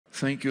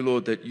Thank you,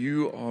 Lord, that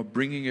you are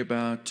bringing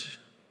about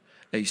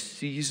a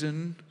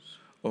season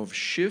of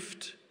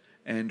shift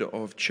and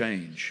of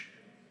change.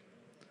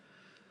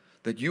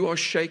 That you are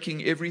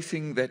shaking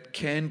everything that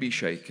can be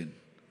shaken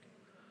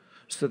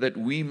so that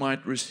we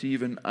might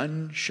receive an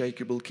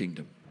unshakable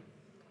kingdom.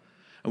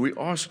 And we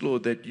ask,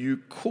 Lord, that you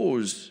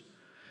cause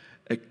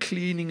a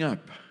cleaning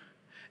up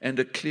and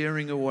a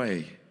clearing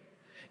away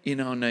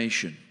in our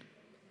nation.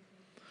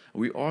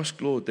 We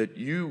ask, Lord, that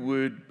you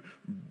would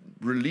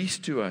release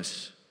to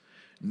us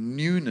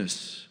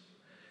newness,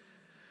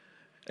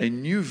 a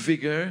new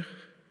vigor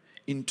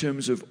in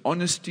terms of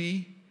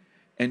honesty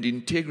and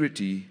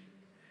integrity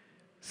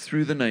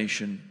through the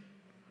nation,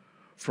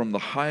 from the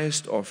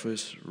highest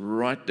office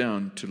right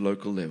down to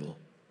local level.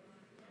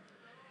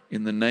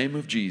 In the name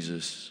of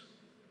Jesus,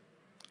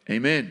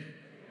 amen.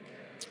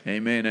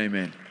 Amen,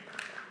 amen.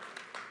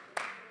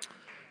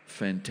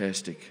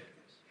 Fantastic.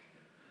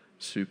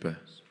 Super.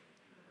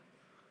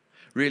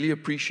 Really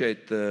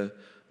appreciate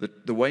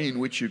the way in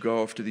which you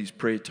go after these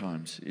prayer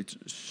times. It's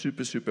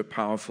super, super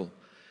powerful.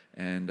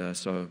 And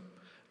so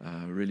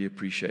really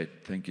appreciate it.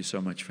 Thank you so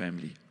much,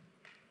 family.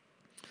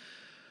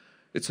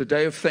 It's a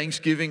day of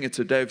thanksgiving. It's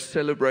a day of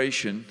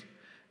celebration.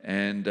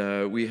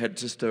 And we had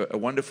just a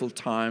wonderful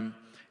time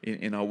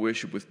in our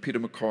worship with Peter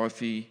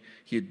McCarthy.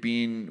 He had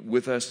been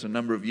with us a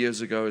number of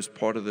years ago as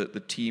part of the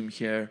team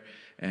here.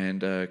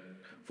 And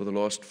for the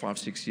last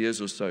 5-6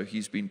 years or so,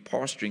 he's been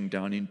pastoring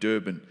down in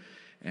Durban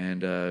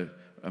and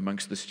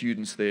amongst the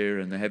students there.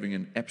 And they're having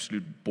an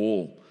absolute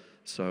ball.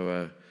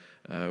 So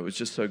it was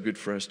just so good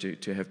for us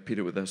to have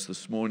Peter with us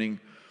this morning.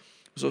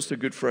 It was also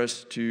good for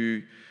us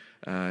to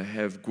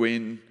have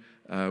Gwen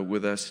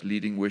with us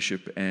leading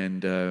worship,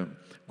 and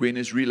Gwen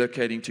is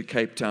relocating to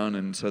Cape Town,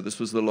 and so this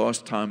was the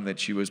last time that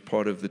she was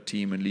part of the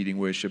team and leading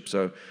worship.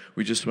 So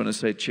we just want to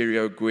say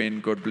cheerio,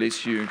 Gwen. God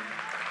bless you.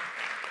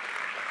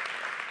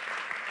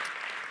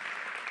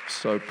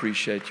 So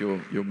appreciate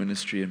your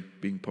ministry and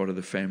being part of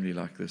the family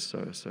like this.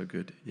 So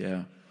good.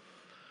 Yeah.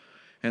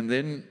 And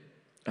then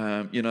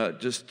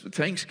just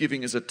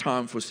Thanksgiving is a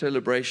time for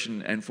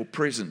celebration and for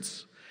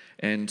presents,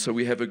 and so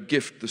we have a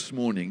gift this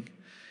morning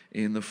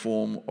in the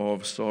form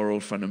of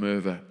Sarel van der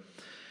Merwe.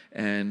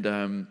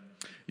 And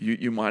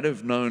you might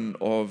have known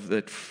of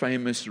that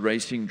famous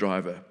racing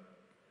driver.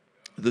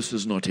 This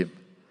is not him.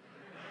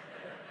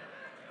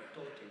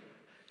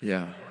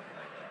 Yeah.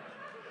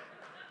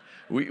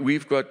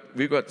 We've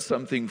got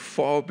something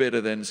far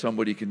better than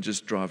somebody can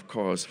just drive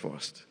cars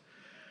fast.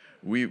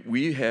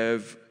 We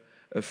have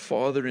a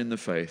father in the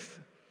faith.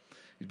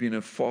 He's been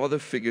a father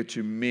figure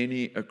to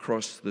many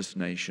across this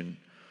nation.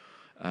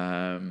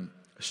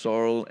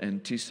 Sarel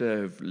and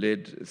Tisa have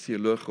led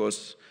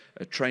Theologos,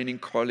 a training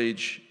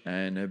college,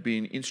 and have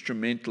been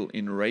instrumental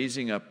in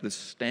raising up the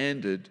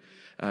standard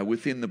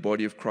within the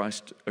body of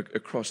Christ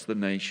across the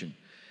nation.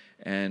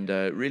 And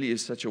really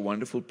is such a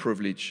wonderful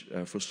privilege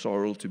for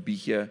Sarel to be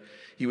here.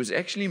 He was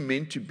actually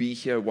meant to be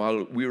here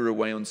while we were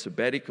away on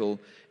sabbatical,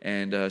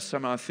 and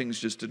somehow things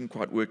just didn't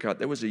quite work out.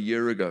 That was a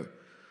year ago.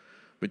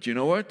 But you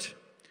know what?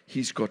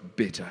 He's got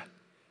better.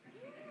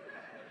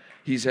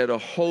 He's had a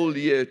whole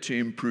year to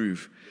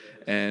improve.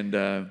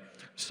 And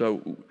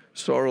so,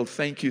 Sarel,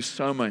 thank you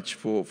so much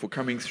for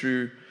coming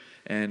through,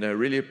 and I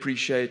really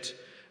appreciate.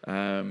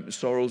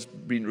 Sarel's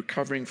been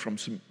recovering from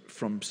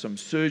some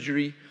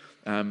surgery,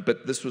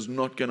 but this was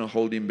not going to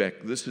hold him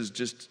back. This is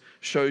just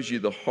shows you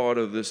the heart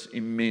of this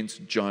immense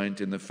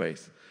giant in the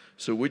faith.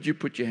 So would you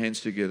put your hands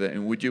together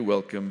and would you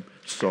welcome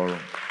Sarel?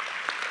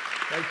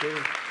 Thank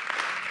you.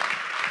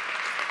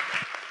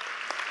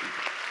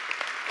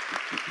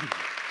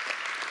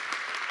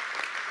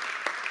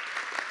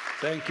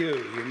 Thank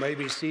you. You may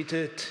be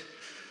seated.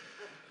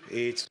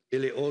 It's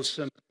really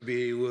awesome to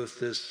be with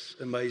this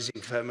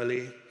amazing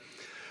family.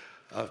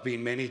 I've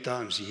been many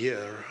times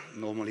here,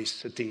 normally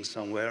sitting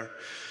somewhere,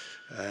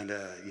 and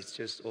it's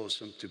just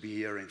awesome to be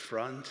here in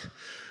front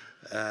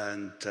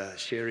and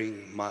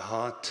sharing my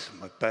heart,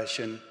 my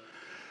passion.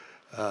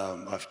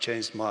 I've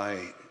changed my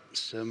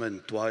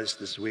sermon twice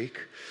this week.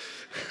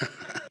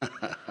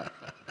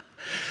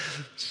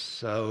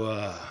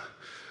 So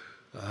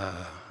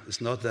it's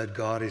not that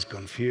God is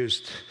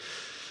confused,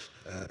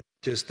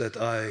 just that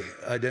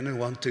I didn't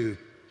want to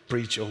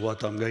preach on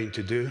what I'm going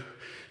to do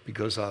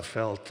because I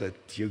felt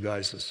that you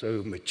guys are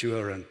so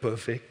mature and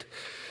perfect.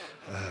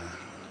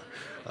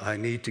 I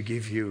need to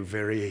give you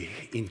very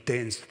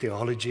intense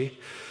theology.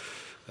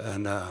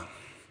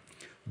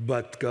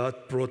 But God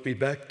brought me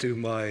back to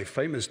my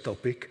famous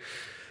topic.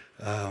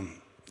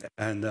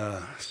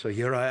 So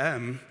here I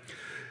am.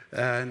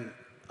 And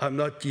I'm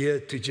not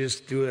here to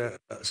just do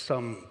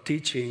some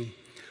teaching.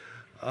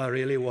 I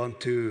really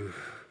want to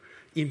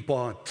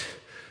impart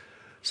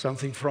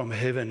something from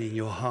heaven in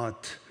your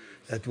heart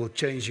that will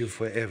change you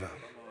forever.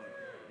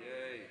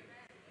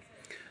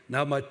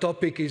 Now, my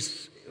topic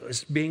is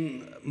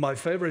being my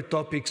favorite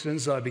topic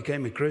since I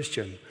became a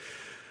Christian.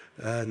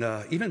 And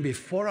even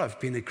before I've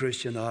been a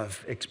Christian,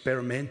 I've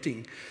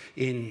experimenting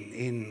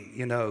in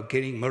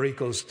getting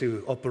miracles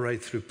to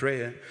operate through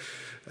prayer.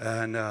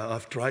 And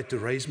I've tried to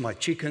raise my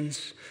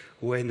chickens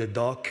when the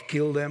dark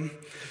killed them.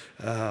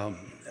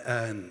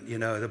 And, you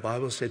know, the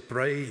Bible said,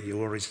 pray, you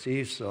will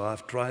receive. So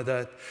I've tried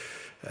that.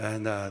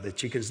 And the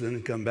chickens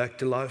didn't come back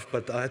to life.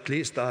 But at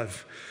least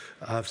I've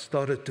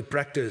started to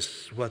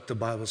practice what the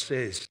Bible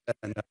says.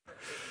 And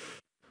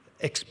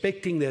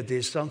expecting that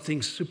there's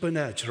something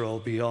supernatural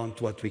beyond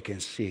what we can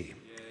see.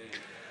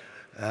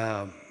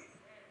 Now,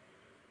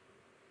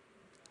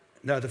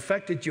 the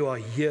fact that you are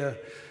here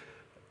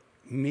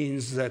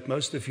means that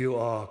most of you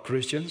are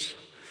Christians.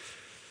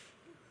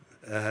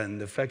 And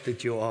the fact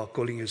that you are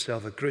calling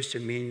yourself a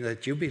Christian means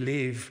that you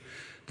believe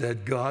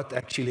that God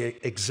actually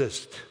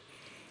exists,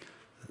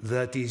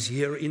 that He's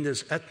here in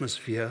this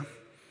atmosphere.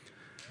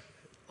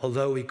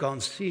 Although we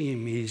can't see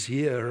Him, He's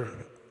here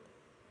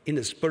in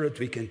the Spirit.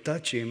 We can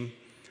touch Him.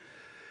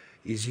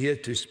 He's here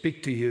to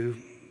speak to you,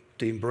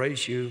 to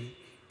embrace you,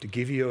 to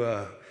give you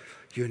a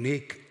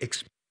unique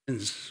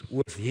experience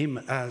with Him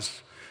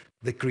as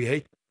the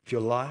creator of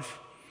your life.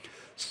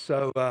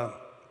 So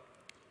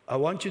I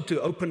want you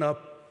to open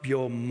up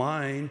your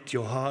mind,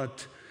 your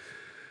heart,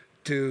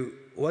 to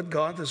what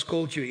God has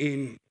called you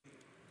in,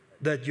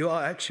 that you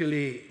are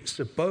actually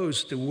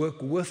supposed to work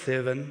with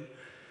heaven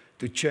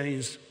to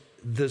change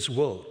this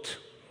world.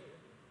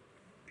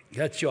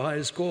 That's your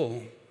highest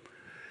call.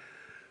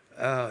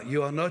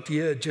 You are not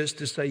here just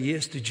to say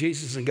yes to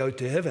Jesus and go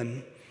to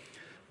heaven.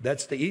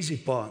 That's the easy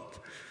part.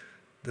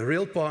 The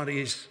real part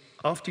is,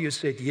 after you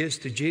said yes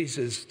to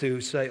Jesus,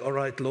 to say, all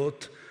right,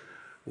 Lord,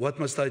 what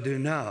must I do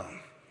now?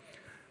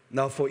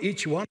 Now, for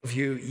each one of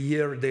you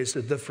here, there's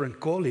a different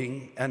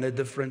calling and a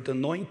different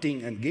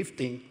anointing and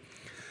gifting.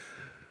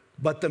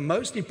 But the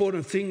most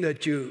important thing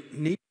that you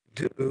need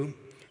to do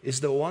is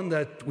the one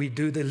that we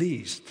do the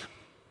least.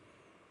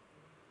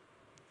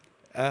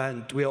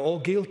 And we are all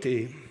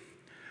guilty.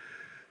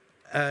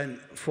 And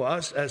for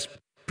us as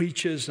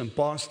preachers and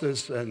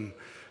pastors and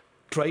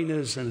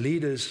trainers and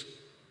leaders,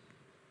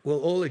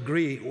 we'll all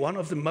agree one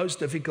of the most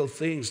difficult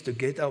things to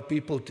get our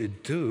people to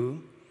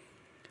do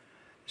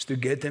is to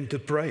get them to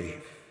pray.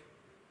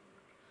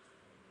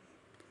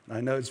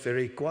 I know it's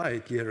very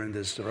quiet here in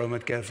this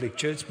Roman Catholic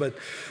Church, but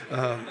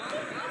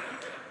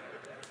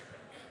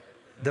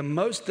the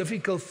most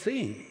difficult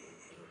thing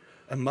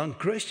among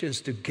Christians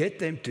to get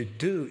them to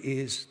do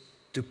is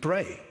to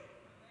pray.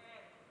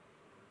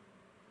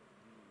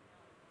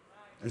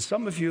 And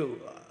some of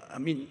you,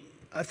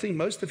 I think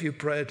most of you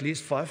pray at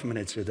least 5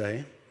 minutes a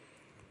day.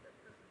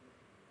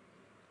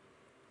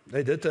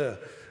 They did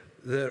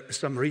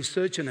some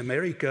research in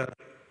America,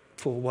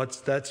 for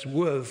what that's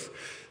worth,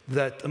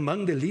 that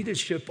among the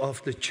leadership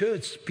of the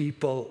church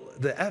people,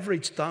 the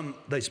average time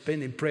they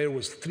spend in prayer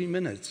was 3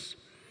 minutes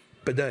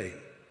per day.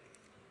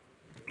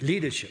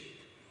 Leadership.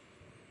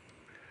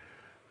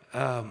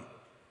 And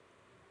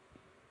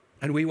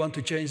we want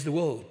to change the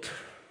world.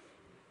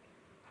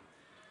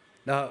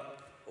 Now,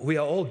 we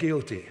are all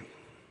guilty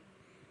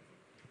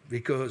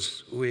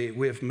because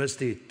we have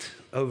missed it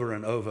over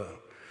and over.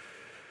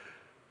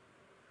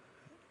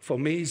 For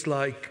me, it's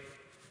like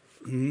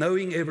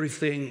knowing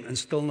everything and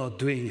still not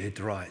doing it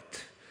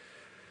right.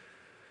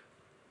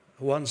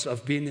 Once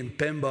I've been in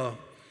Pemba,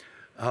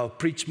 I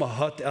preached my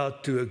heart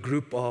out to a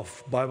group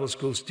of Bible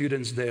school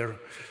students there.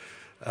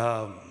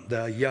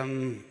 They're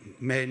young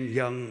men,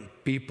 young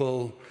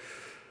people,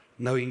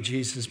 knowing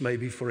Jesus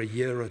maybe for a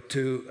year or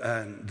two,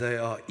 and they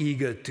are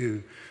eager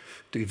to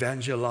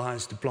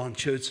evangelize, to plant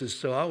churches.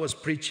 So I was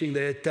preaching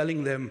there,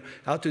 telling them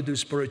how to do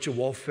spiritual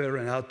warfare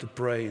and how to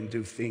pray and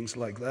do things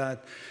like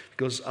that,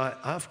 because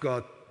I've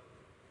got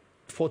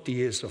 40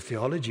 years of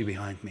theology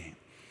behind me.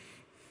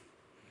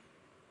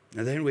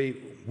 And then we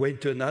went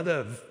to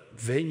another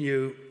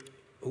venue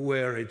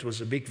where it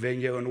was a big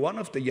venue, and one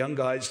of the young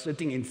guys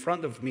sitting in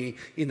front of me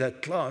in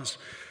that class,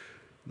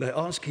 they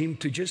asked him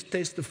to just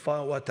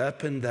testify what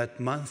happened that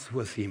month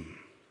with him.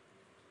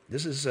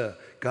 This is a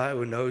guy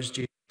who knows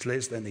Jesus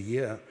less than a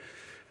year,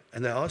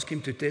 and they asked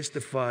him to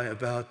testify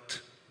about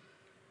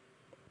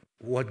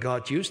what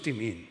God used him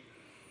in.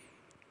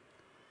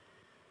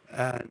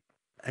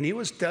 And he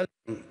was telling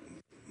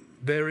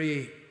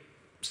very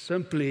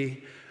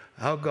simply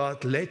how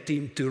God led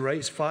him to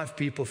raise 5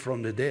 people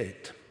from the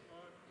dead.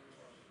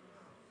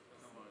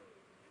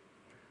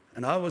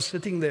 And I was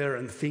sitting there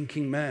and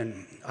thinking,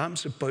 man, I'm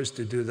supposed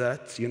to do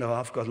that. You know,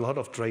 I've got a lot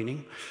of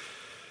training,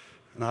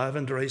 and I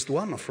haven't raised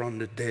one from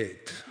the dead.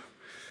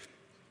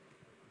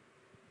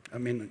 I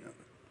mean,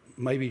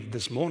 maybe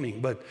this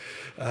morning, but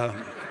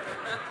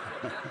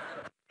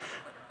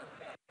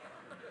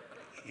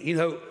you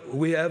know,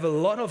 we have a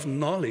lot of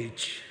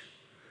knowledge.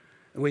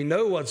 We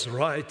know what's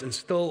right, and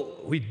still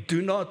we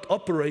do not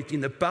operate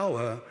in the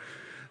power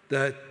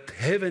that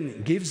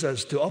heaven gives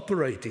us to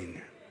operate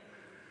in.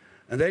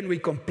 And then we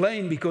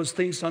complain because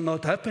things are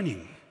not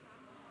happening.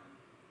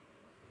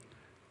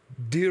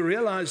 Do you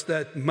realize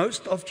that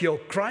most of your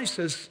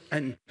crisis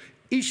and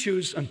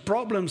issues and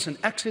problems and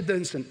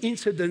accidents and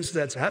incidents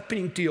that's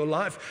happening to your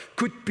life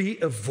could be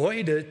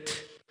avoided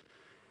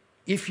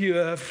if you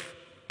have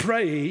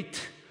prayed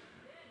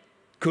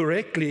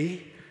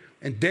correctly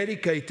and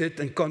dedicated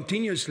and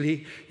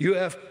continuously,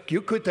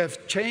 you could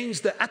have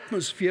changed the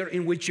atmosphere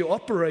in which you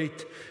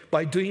operate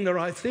by doing the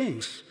right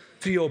things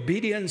through your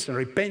obedience and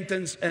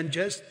repentance and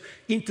just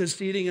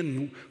interceding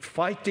and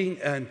fighting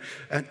and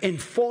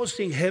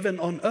enforcing heaven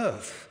on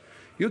earth.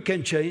 You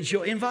can change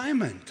your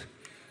environment.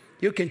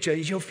 You can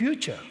change your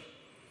future.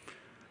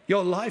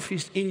 Your life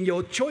is in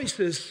your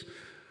choices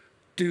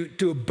to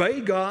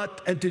obey God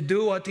and to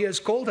do what He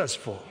has called us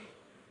for.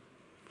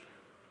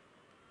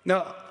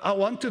 Now, I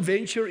want to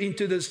venture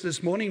into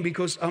this morning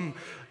because I'm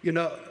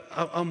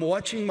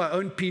watching my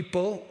own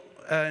people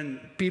and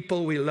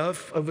people we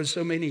love over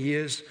so many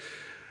years,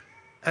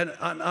 and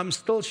I'm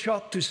still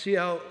shocked to see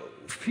how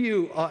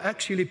few are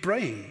actually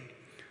praying.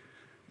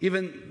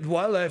 Even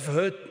while I've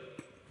heard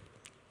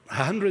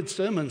 100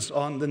 sermons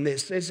on the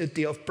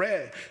necessity of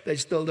prayer, they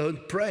still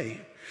don't pray.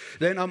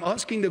 Then I'm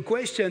asking the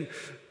question,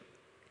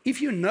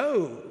 if you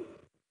know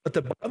what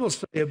the Bible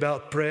says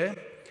about prayer,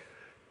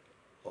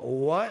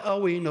 why are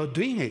we not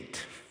doing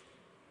it?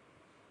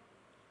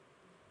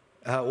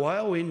 Why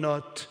are we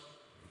not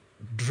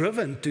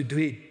driven to do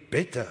it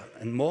better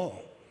and more?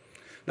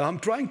 Now, I'm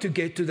trying to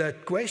get to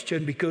that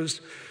question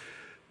because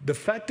the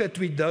fact that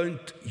we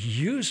don't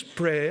use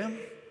prayer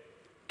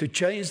to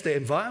change the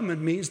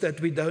environment means that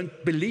we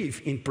don't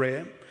believe in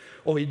prayer,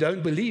 or we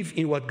don't believe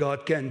in what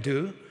God can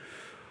do,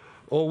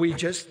 or we're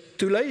just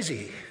too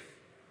lazy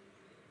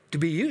to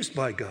be used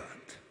by God.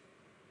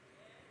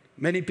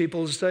 Many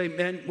people say,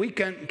 man, we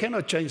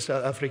cannot change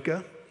South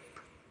Africa.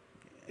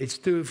 It's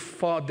too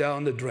far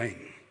down the drain.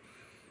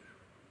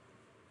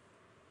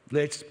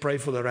 Let's pray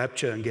for the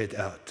rapture and get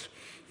out,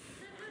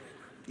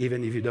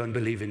 even if you don't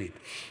believe in it.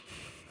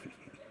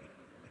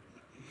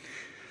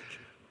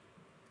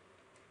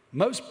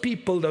 Most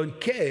people don't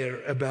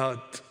care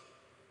about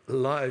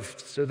life,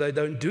 so they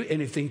don't do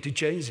anything to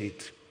change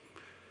it.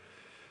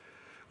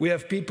 We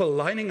have people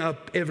lining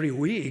up every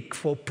week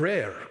for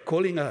prayer,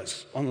 calling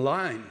us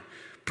online.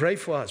 Pray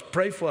for us,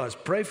 pray for us,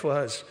 pray for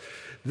us.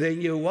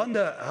 Then you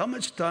wonder, how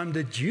much time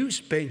did you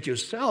spend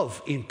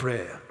yourself in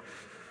prayer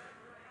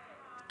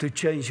to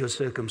change your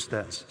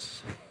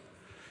circumstances?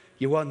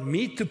 You want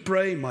me to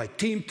pray, my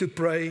team to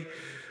pray.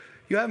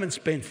 You haven't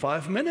spent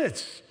 5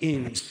 minutes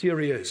in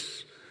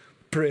serious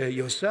prayer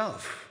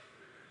yourself.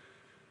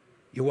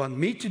 You want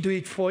me to do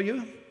it for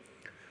you?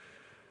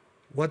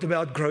 What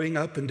about growing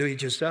up and do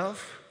it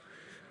yourself?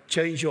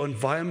 Change your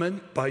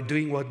environment by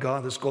doing what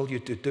God has called you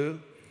to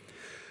do.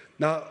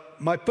 Now,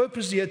 my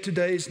purpose here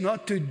today is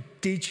not to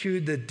teach you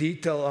the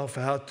detail of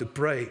how to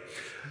pray.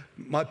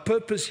 My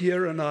purpose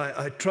here, and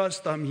I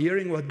trust I'm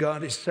hearing what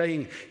God is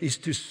saying, is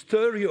to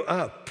stir you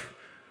up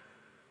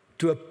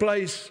to a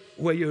place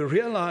where you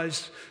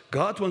realize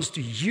God wants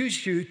to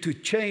use you to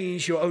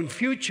change your own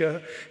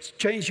future,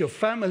 change your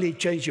family,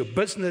 change your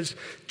business,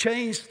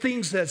 change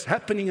things that's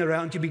happening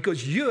around you,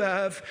 because you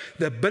have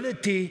the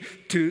ability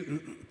to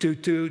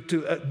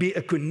be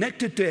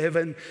connected to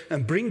heaven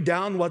and bring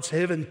down what's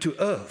heaven to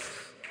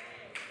earth.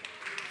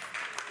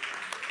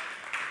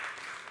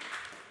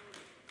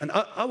 And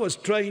I was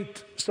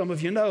trained, some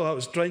of you know, I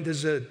was trained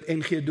as a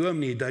NG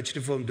dominee, Dutch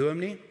Reformed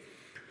dominee.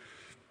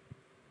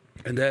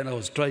 And then I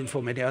was trained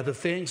for many other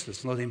things.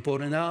 That's not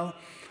important now.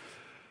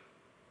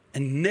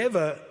 And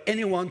never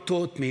anyone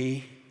taught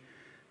me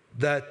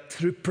that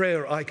through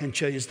prayer I can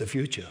change the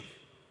future.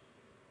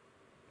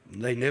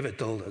 They never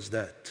told us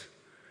that.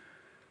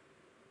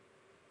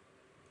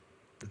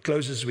 The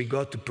closest we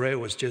got to prayer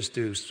was just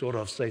to sort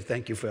of say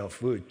thank you for our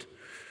food.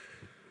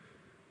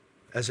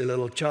 As a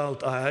little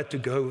child, I had to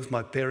go with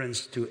my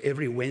parents to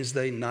every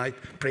Wednesday night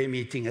prayer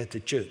meeting at the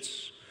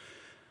church.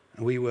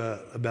 And we were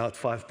about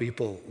 5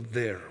 people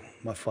there.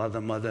 My father,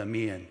 mother,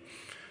 me, and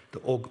the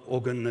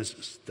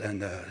organist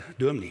and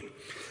dominee.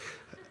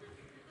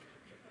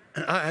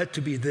 And I had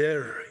to be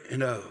there,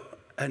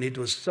 and it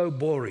was so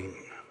boring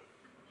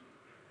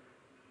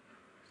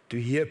to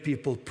hear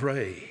people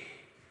pray.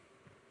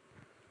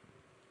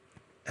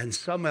 And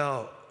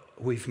somehow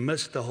we've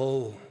missed the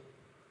whole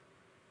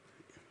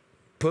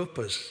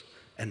purpose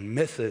and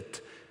method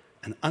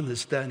and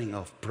understanding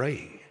of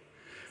praying.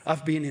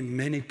 I've been in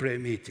many prayer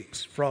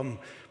meetings, from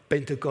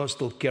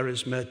Pentecostal,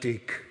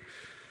 Charismatic,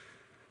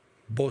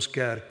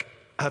 Boskerk.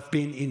 I've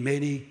been in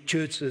many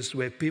churches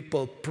where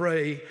people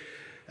pray,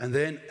 and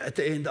then at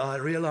the end I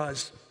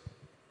realize,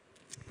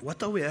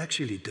 what are we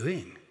actually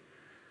doing?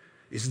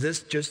 Is this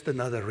just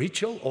another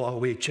ritual, or are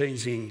we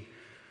changing,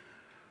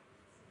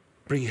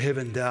 bring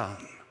heaven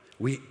down?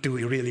 Do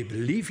we really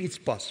believe it's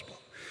possible?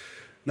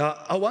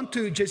 Now, I want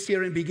to just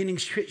here in the beginning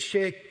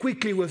share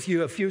quickly with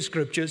you a few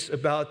scriptures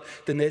about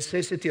the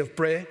necessity of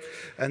prayer,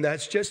 and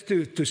that's just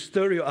to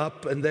stir you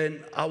up. And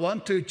then I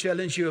want to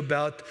challenge you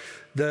about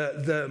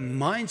the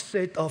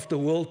mindset of the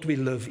world we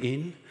live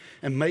in,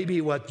 and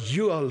maybe what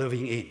you are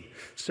living in.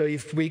 So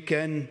if we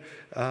can,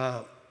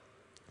 okay,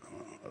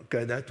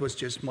 that was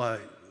just my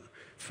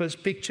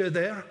first picture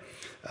there,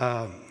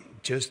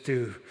 just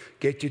to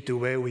get you to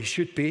where we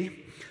should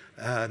be,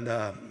 and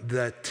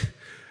that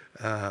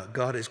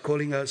God is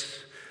calling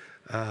us.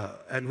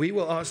 And we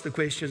will ask the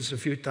questions a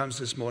few times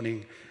this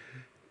morning.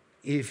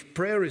 if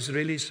prayer is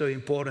really so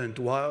important,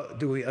 why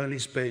do we only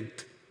spend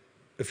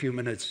a few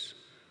minutes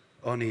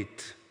on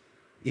it,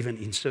 even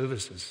in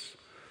services?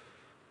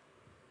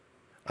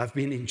 I've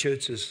been in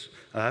churches.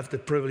 I have the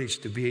privilege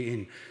to be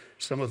in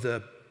some of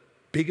the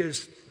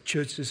biggest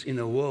churches in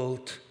the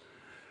world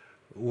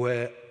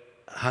where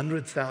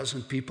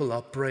 100,000 people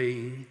are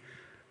praying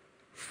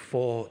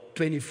for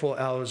 24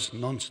 hours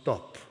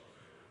non-stop.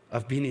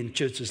 I've been in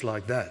churches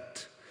like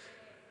that.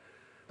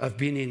 I've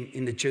been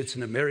in the church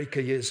in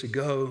America years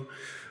ago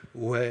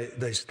where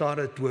they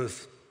started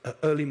with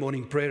early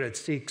morning prayer at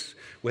 6,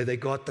 where they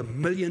got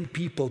 1 million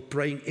people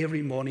praying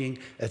every morning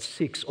at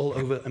 6 all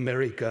over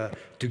America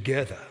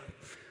together.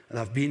 And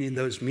I've been in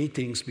those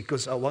meetings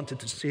because I wanted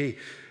to see,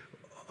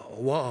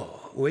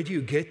 wow, where do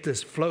you get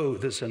this flow,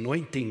 this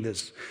anointing,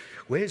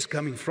 where it's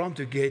coming from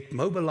to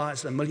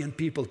mobilize 1 million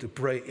people to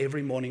pray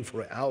every morning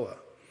for an hour?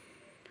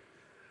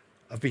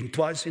 I've been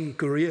twice in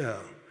Korea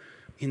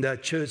in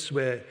that church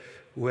where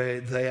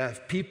they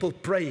have people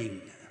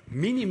praying,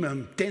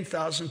 minimum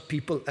 10,000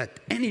 people at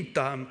any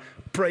time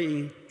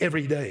praying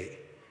every day.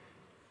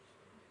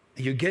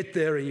 You get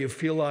there and you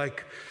feel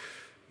like,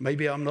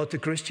 maybe I'm not a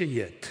Christian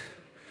yet.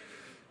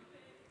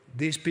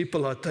 These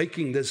people are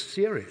taking this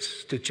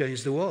serious to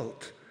change the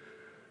world.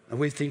 And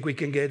we think we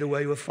can get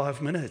away with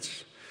 5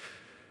 minutes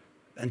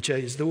and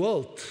change the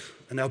world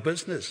and our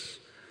business.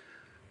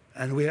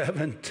 And we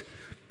haven't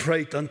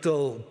prayed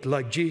until,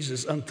 like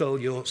Jesus, until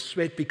your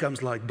sweat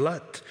becomes like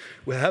blood.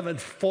 We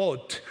haven't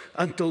fought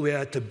until we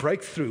had a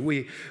breakthrough.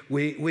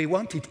 We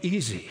want it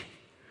easy.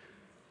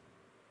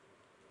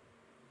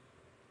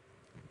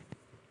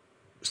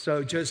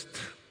 So just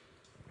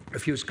a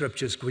few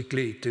scriptures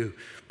quickly to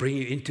bring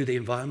you into the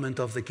environment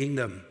of the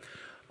kingdom.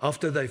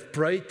 After they've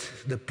prayed,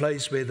 the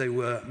place where they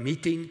were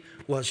meeting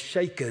was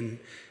shaken,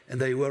 and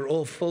they were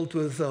all filled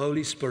with the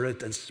Holy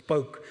Spirit and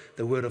spoke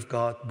the word of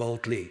God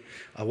boldly.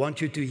 I want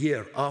you to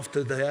hear,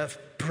 after they have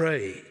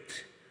prayed,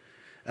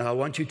 and I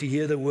want you to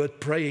hear the word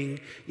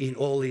praying in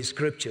all these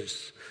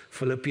scriptures.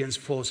 Philippians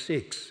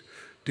 4:6.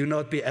 Do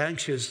not be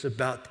anxious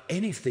about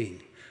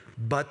anything,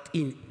 but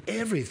in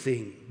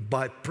everything,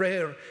 by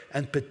prayer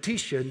and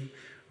petition,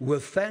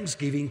 with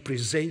thanksgiving,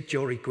 present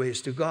your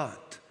request to God.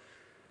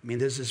 I mean,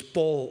 this is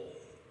Paul's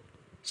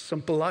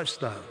simple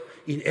lifestyle.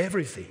 In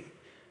everything,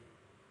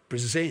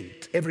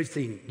 present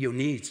everything, your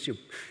needs,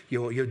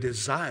 your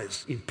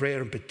desires in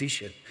prayer and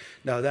petition.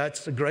 Now,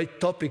 that's a great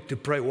topic to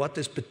pray. What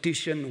is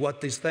petition?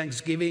 What is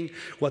thanksgiving?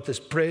 What is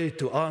prayer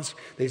to ask?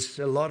 There's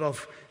a lot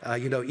of,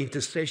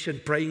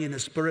 intercession, praying in the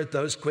Spirit.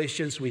 Those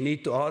questions we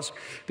need to ask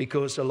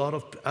because a lot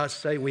of us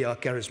say we are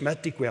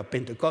charismatic, we are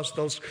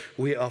Pentecostals,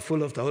 we are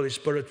full of the Holy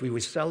Spirit.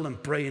 We seldom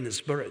pray in the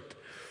Spirit.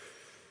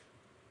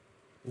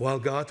 While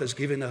God has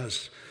given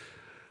us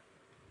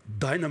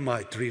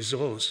dynamite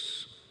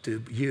resource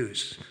to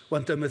use.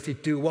 1 Timothy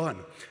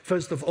 2:1.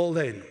 First of all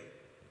then,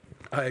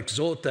 I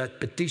exhort that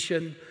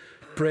petition,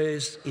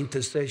 prayers,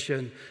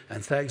 intercession,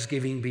 and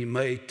thanksgiving be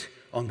made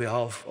on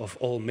behalf of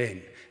all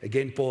men.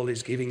 Again, Paul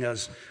is giving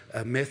us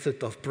a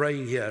method of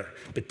praying here.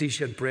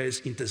 Petition,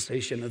 prayers,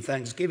 intercession, and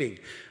thanksgiving.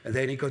 And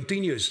then he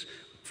continues.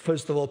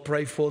 First of all,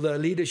 pray for the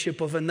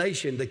leadership of a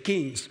nation, the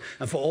kings,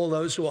 and for all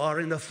those who are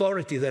in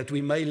authority, that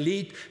we may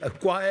lead a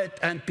quiet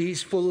and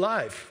peaceful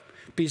life.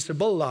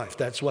 Peaceable life.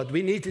 That's what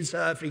we need in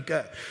South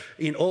Africa,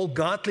 in all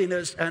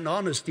godliness and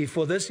honesty.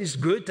 For this is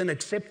good and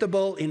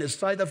acceptable in the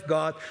sight of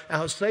God,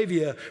 our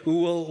Savior, who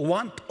will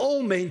want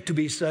all men to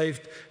be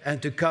saved and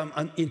to come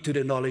into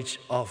the knowledge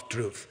of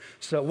truth.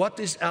 So what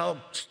is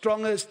our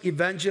strongest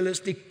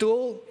evangelistic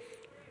tool?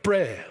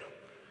 Prayer.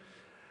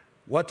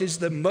 What is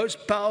the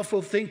most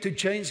powerful thing to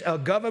change our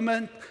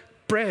government?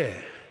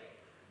 Prayer.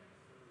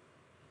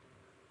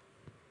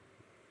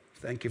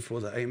 Thank you for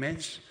the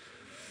amens.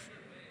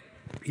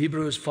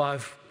 Hebrews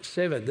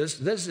 5:7.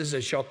 This is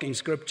a shocking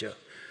scripture.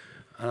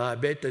 And I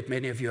bet that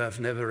many of you have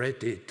never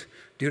read it.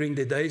 During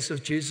the days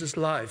of Jesus'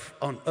 life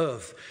on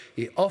earth,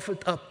 he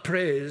offered up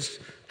prayers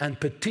and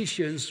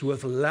petitions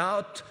with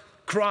loud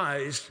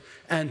cries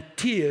and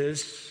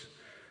tears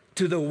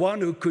to the one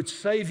who could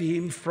save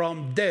him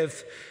from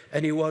death.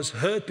 And he was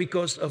heard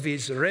because of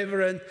his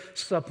reverent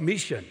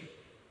submission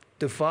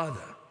to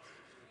Father.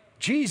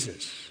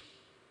 Jesus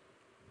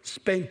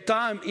spent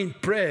time in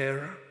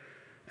prayer.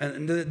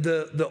 And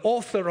the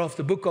author of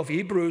the book of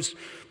Hebrews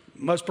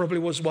most probably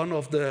was one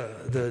of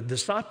the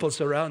disciples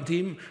around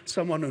him,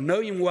 someone who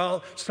know him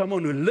well,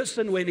 someone who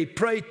listened when he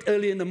prayed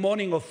early in the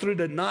morning or through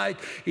the night.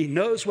 He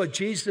knows what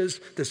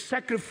Jesus, the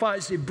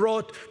sacrifice he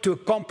brought to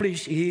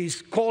accomplish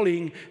his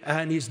calling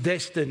and his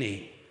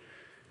destiny.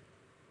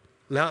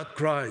 Loud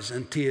cries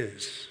and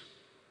tears.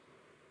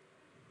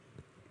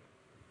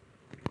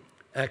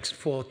 Acts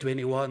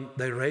 4:21,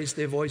 they raised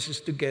their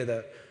voices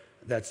together.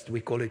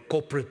 We call it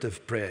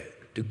cooperative prayer.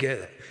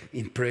 Together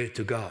in prayer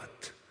to God.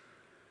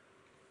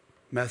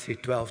 Matthew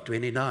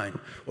 12:29.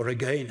 Or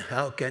again,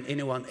 how can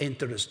anyone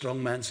enter a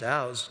strong man's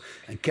house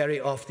and carry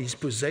off these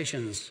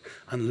possessions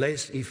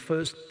unless he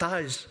first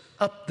ties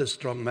up the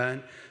strong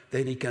man,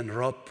 then he can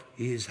rob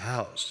his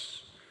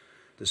house.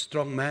 The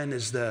strong man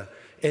is the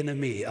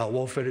enemy. Our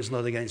warfare is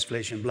not against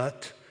flesh and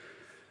blood.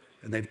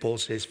 And then Paul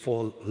says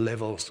 4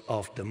 levels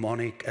of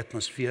demonic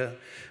atmosphere.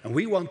 And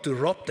we want to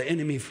rob the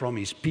enemy from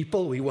his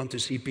people. We want to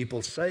see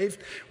people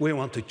saved. We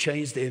want to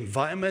change the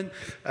environment.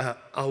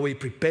 Are we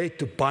prepared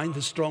to bind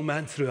the strong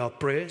man through our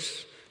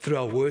prayers, through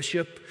our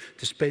worship,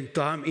 to spend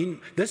time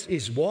in? This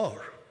is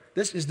war.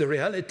 This is the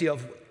reality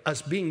of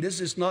us being.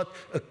 This is not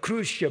a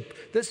cruise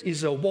ship. This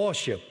is a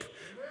warship.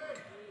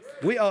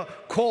 We are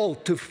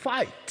called to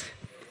fight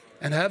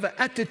and have an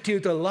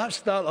attitude, a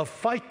lifestyle of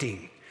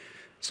fighting.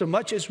 So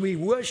much as we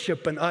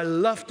worship, and I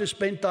love to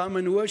spend time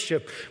in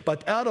worship,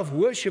 but out of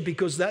worship,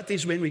 because that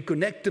is when we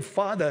connect to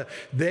Father,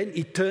 then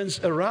it turns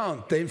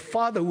around. Then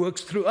Father works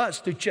through us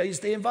to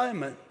change the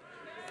environment.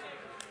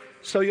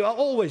 So you are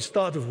always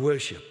start of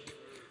worship.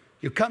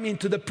 You come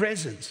into the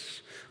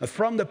presence.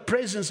 From the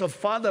presence of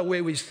Father,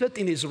 where we sit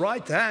in His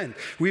right hand,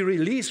 we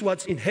release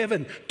what's in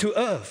heaven to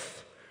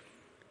earth.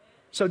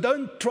 So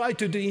don't try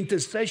to do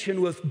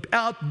intercession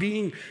without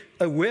being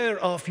aware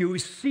of you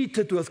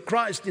seated with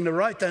Christ in the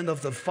right hand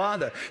of the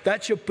Father.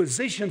 That's your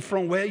position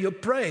from where you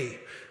pray.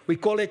 We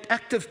call it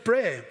active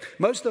prayer.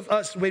 Most of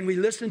us, when we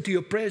listen to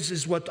your prayers,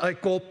 is what I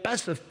call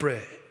passive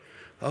prayer.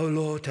 Oh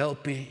Lord,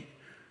 help me.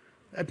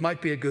 That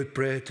might be a good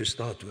prayer to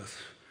start with.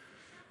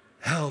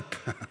 Help.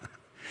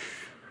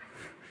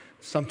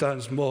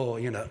 Sometimes more,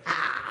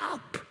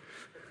 help.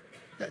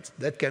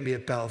 That can be a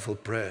powerful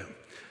prayer.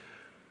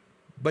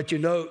 But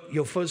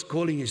your first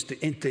calling is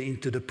to enter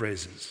into the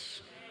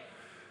presence.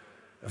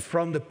 And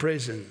from the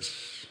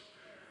presence,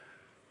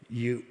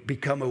 you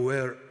become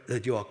aware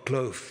that you are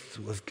clothed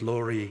with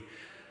glory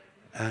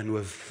and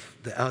with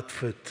the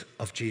outfit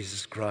of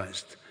Jesus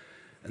Christ.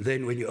 And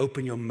then when you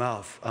open your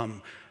mouth,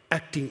 I'm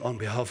acting on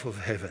behalf of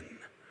heaven.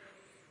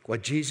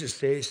 What Jesus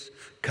says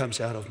comes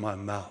out of my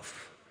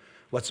mouth.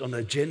 What's on the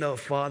agenda of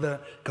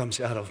Father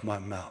comes out of my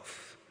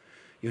mouth.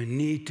 You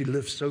need to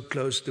live so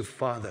close to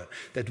Father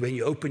that when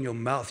you open your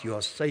mouth, you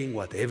are saying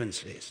what heaven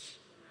says.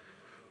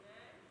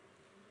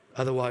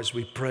 Otherwise,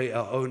 we pray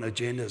our own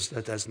agendas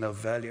that has no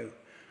value.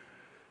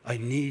 I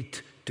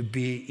need to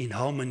be in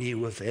harmony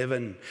with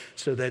heaven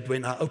so that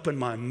when I open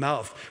my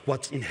mouth,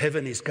 what's in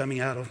heaven is coming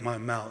out of my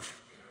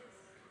mouth.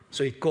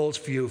 So it calls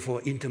for you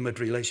for intimate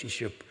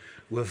relationship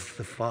with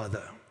the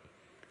Father.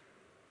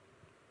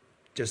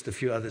 Just a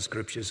few other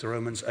scriptures,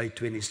 Romans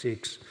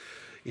 8:26.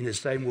 In the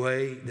same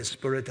way, the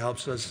Spirit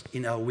helps us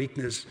in our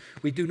weakness.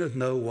 We do not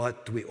know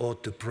what we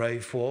ought to pray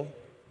for,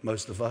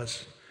 most of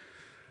us,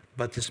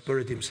 but the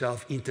Spirit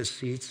Himself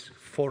intercedes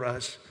for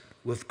us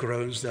with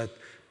groans that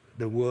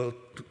the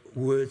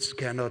words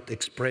cannot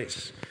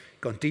express.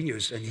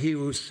 Continues, and He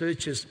who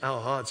searches our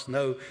hearts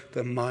knows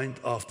the mind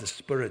of the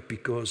Spirit,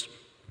 because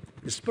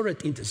the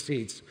Spirit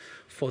intercedes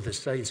for the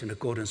saints in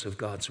accordance with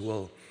God's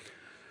will.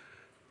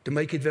 To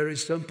make it very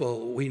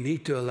simple, we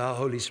need to allow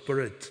Holy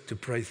Spirit to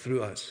pray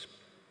through us.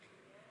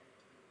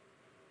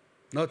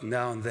 Not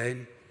now and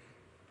then,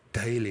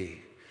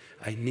 daily.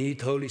 I need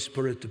Holy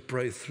Spirit to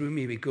pray through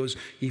me because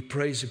He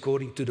prays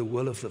according to the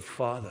will of the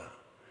Father.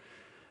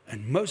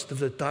 And most of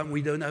the time,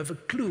 we don't have a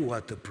clue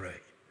what to pray.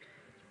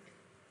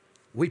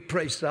 We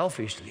pray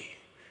selfishly.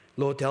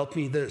 Lord, help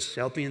me this,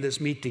 help me in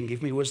this meeting,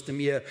 give me wisdom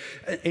here.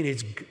 And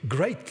it's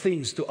great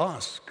things to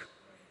ask.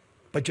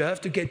 But you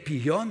have to get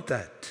beyond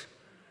that,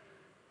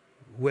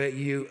 where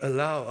you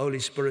allow Holy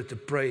Spirit to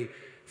pray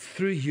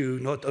through you,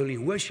 not only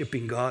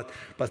worshiping God,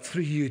 but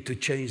through you to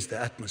change the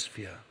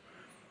atmosphere.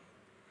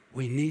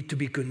 We need to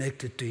be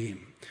connected to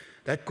Him.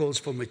 That calls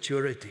for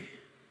maturity.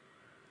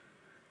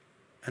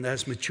 And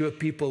as mature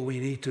people, we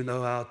need to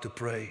know how to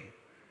pray.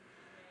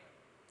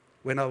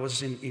 When I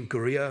was in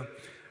Korea,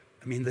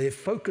 their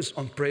focus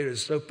on prayer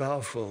is so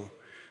powerful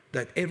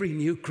that every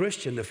new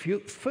Christian, the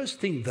first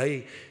thing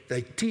they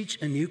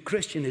teach a new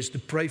Christian is to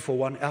pray for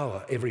 1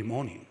 hour every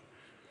morning.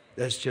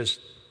 That's just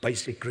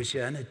basic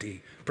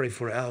Christianity. Pray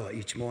for an hour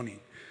each morning.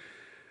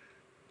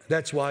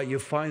 That's why you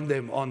find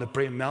them on the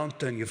prayer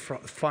mountain. You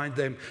find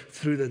them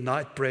through the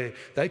night prayer.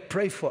 They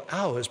pray for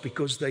hours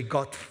because they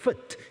got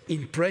fit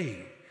in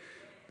praying.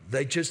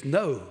 They just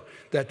know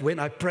that when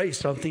I pray,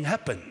 something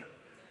happens.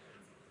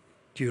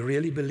 Do you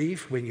really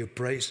believe when you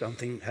pray,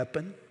 something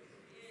happens?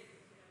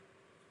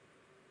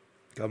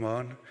 Come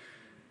on.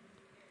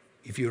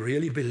 If you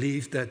really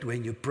believe that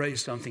when you pray,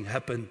 something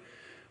happens,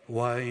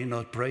 why are you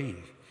not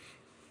praying?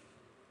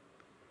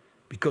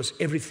 Because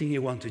everything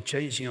you want to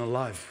change in your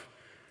life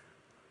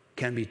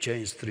can be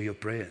changed through your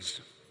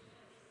prayers.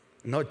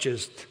 Not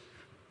just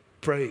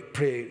pray,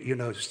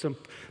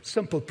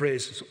 simple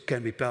prayers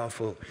can be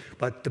powerful.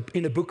 But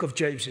in the book of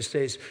James, it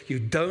says, you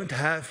don't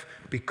have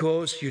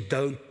because you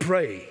don't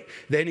pray.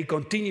 Then he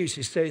continues,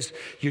 he says,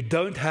 you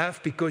don't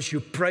have because you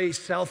pray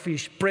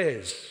selfish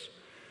prayers.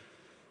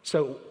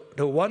 So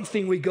the one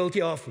thing we're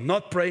guilty of,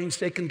 not praying.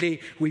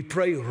 Secondly, we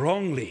pray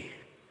wrongly.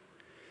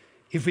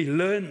 If we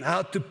learn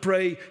how to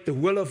pray the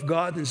will of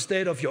God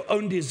instead of your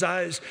own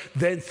desires,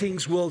 then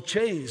things will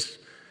change.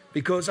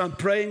 Because I'm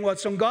praying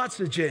what's on God's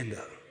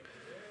agenda.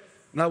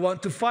 And I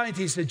want to find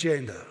His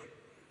agenda.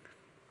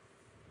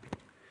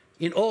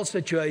 In all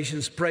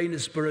situations, pray in the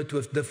Spirit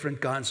with different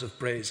kinds of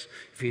prayers.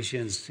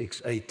 Ephesians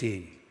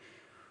 6:18.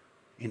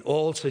 In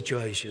all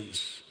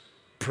situations,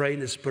 pray in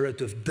the Spirit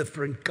with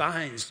different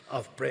kinds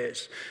of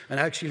prayers.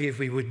 And actually, if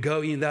we would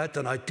go in that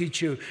and I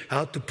teach you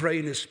how to pray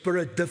in the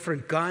Spirit,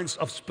 different kinds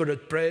of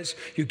Spirit prayers,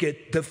 you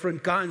get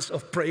different kinds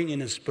of praying in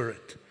the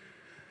Spirit.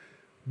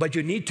 But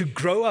you need to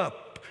grow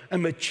up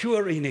and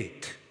mature in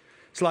it.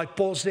 It's like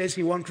Paul says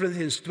in 1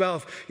 Corinthians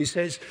 12, he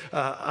says,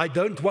 I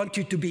don't want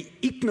you to be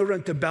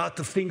ignorant about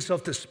the things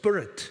of the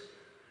Spirit.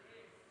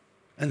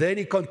 And then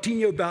he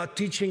continued about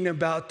teaching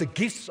about the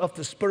gifts of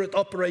the Spirit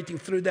operating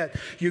through that.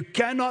 You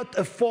cannot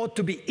afford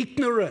to be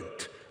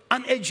ignorant,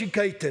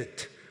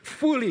 uneducated,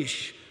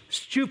 foolish,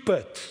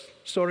 stupid,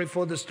 sorry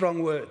for the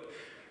strong word,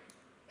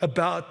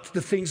 about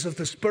the things of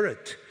the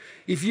Spirit.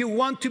 If you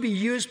want to be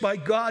used by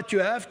God, you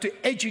have to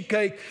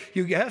educate,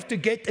 you have to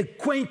get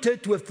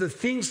acquainted with the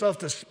things of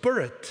the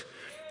Spirit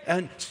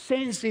and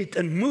sense it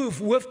and move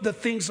with the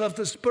things of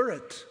the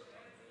Spirit.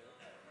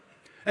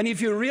 And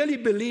if you really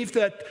believe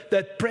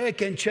that prayer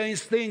can change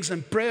things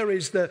and prayer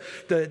is the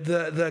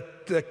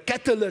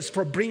catalyst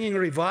for bringing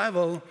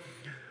revival,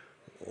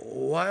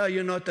 why are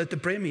you not at the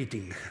prayer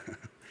meeting?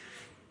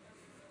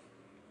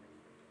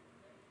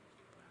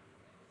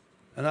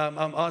 And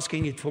I'm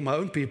asking it for my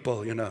own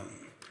people, you know.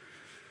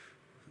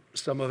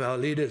 Some of our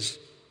leaders,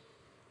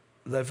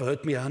 they've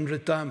heard me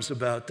 100 times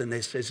about the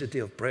necessity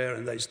of prayer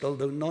and they still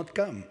do not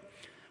come.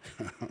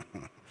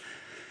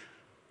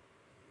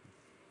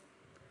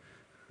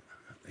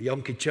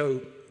 Yom Kippur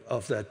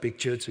of that big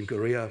church in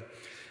Korea,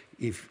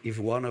 if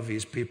one of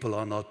his people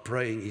are not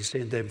praying, he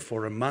sent them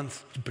for a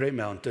month to Prayer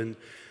Mountain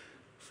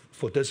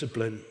for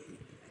discipline.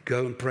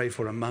 Go and pray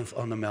for a month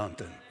on the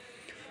mountain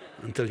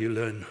until you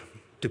learn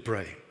to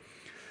pray.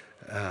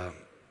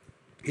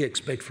 He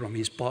expects from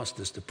his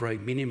pastors to pray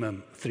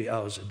minimum 3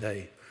 hours a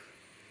day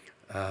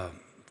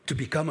to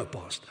become a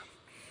pastor.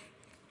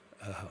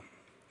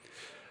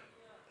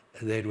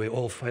 And then we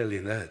all fail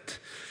in that.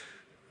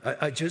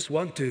 I just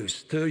want to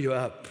stir you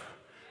up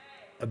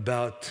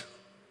about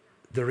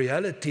the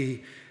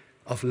reality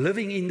of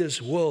living in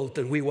this world,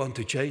 and we want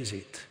to change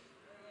it.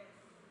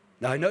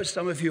 Now, I know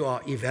some of you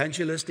are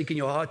evangelistic in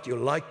your heart. You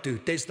like to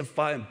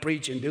testify and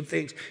preach and do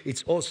things.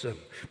 It's awesome.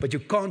 But you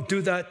can't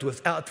do that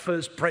without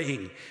first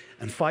praying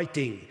and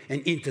fighting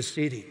and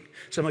interceding.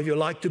 Some of you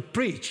like to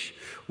preach.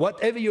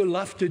 Whatever you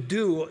love to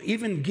do, or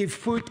even give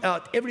food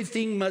out,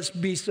 everything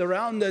must be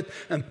surrounded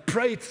and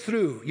prayed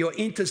through. Your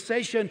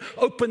intercession,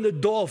 open the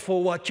door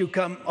for what you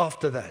come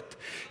after that.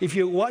 If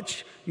you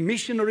watch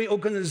missionary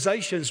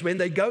organizations, when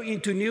they go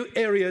into new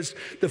areas,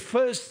 the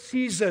first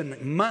season,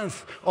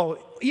 month, or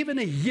even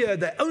a year,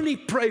 they only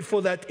pray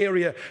for that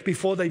area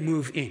before they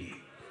move in.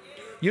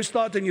 You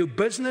start a new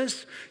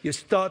business, you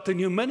start a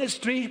new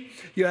ministry,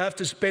 you have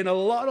to spend a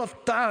lot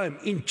of time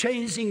in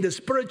changing the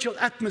spiritual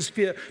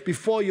atmosphere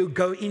before you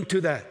go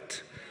into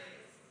that.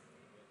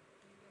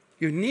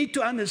 You need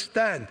to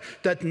understand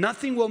that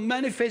nothing will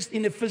manifest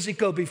in the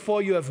physical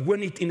before you have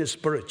won it in the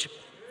spiritual.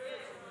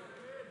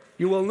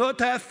 You will not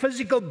have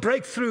physical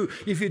breakthrough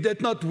if you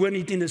did not win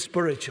it in the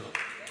spiritual.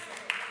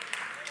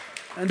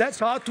 And that's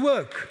hard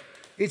work.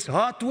 It's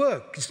hard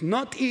work. It's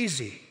not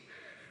easy.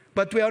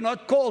 But we are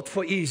not called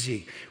for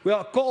easy. We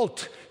are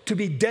called to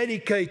be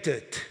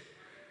dedicated.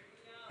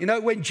 You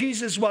know, when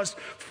Jesus was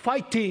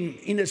fighting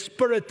in the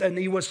spirit and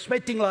he was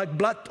sweating like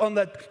blood on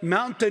that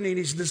mountain, and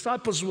his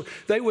disciples,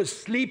 they were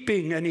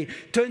sleeping, and he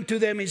turned to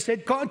them and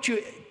said, can't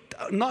you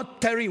not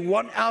tarry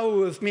 1 hour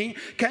with me?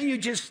 Can you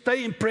just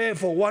stay in prayer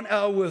for 1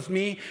 hour with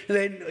me? And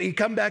then he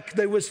come back,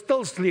 they were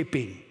still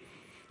sleeping.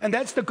 And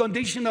that's the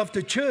condition of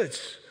the church.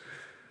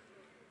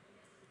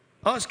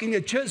 Asking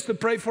the church to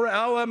pray for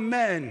our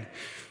man.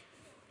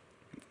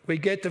 We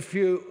get a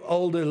few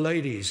older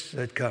ladies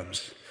that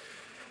comes.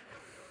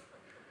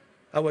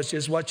 I was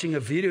just watching a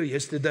video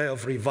yesterday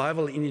of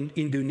revival in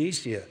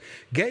Indonesia.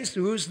 Guess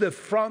who's the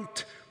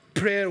front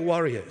prayer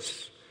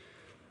warriors?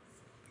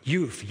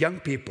 Youth, young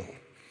people,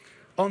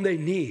 on their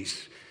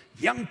knees.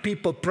 Young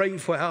people praying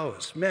for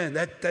hours. Man,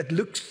 that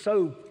looks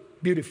so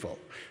beautiful.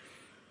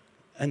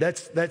 And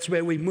that's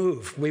where we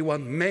move. We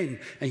want men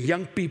and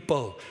young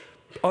people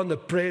on the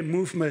prayer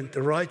movement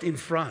right in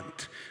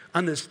front,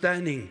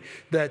 understanding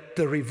that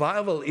the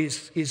revival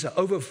is an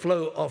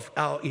overflow of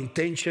our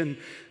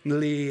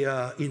intentionally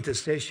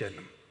intercession.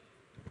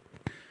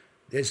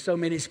 There's so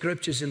many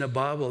scriptures in the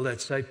Bible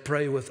that say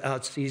pray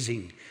without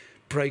ceasing,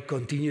 pray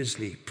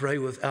continuously, pray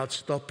without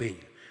stopping.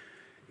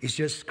 It's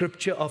just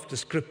scripture after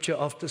scripture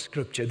after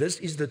scripture. This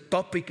is the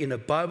topic in the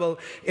Bible.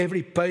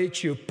 Every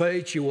page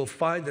you will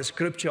find a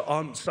scripture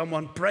on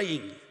someone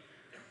praying.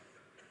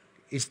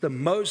 It's the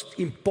most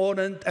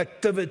important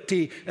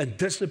activity and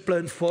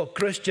discipline for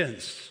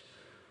Christians.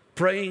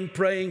 Praying,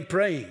 praying,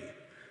 praying.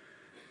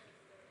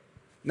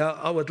 Now,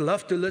 I would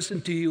love to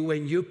listen to you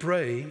when you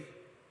pray.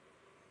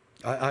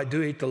 I do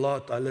it a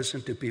lot. I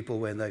listen to people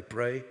when they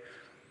pray.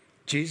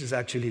 Jesus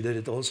actually did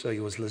it also. He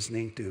was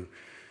listening to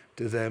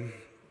them.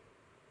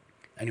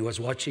 And he was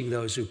watching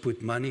those who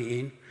put money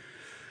in.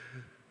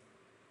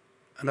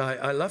 And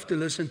I love to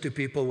listen to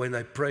people when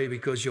they pray,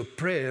 because your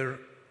prayer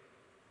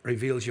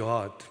reveals your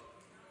heart.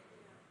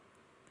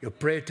 Your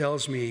prayer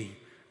tells me,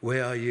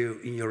 where are you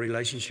in your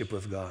relationship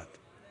with God?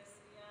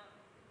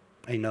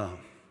 I know.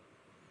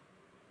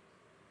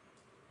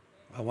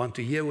 I want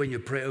to hear when you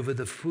pray over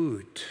the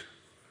food.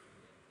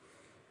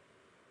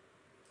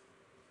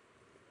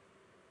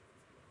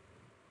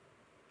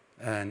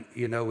 And,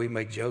 you know, we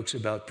make jokes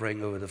about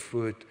praying over the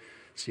food.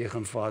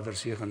 Seën Vader,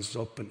 seën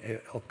sop en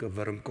elke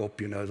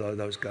wurmkop, you know,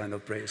 those kind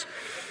of prayers.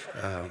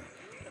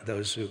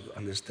 Those who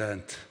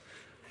understand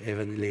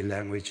heavenly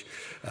language.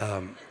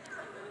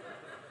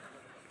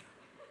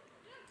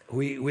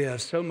 We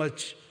have so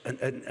much,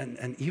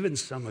 and even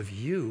some of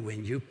you,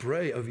 when you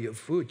pray over your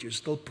food, you're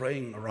still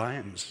praying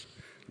rhymes,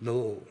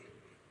 little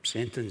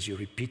sentence, you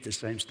repeat the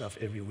same stuff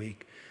every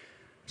week.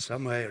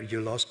 Somewhere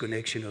you lost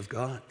connection with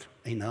God.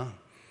 I know.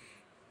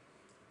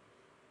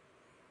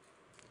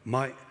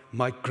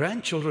 My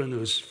grandchildren,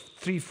 who's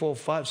 3, 4,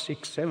 5,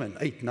 6, 7,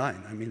 8,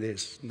 9. I mean,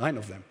 there's 9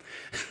 of them.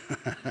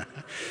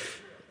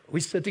 We're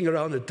sitting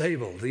around the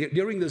table.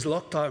 During this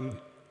lockdown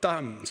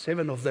time,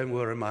 7 of them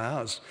were in my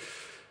house.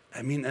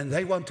 I mean, and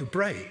they want to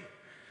pray.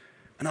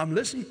 And I'm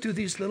listening to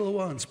these little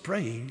ones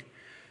praying,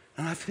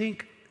 and I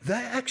think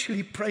they're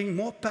actually praying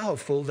more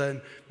powerful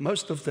than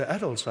most of the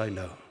adults I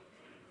know.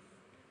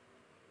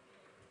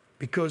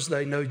 Because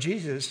they know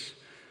Jesus,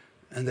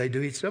 and they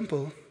do it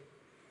simple.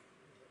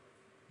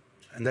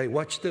 And they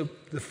watch the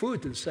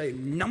food and say,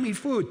 "Nummy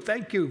food,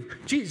 thank you,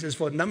 Jesus,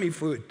 for nummy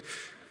food."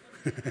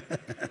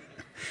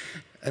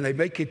 And they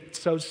make it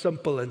so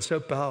simple and so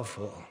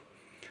powerful.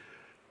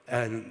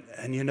 And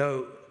you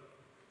know,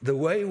 the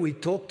way we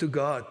talk to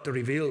God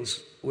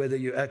reveals whether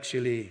you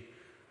actually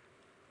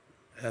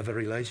have a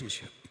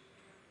relationship.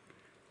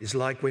 It's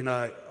like when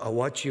I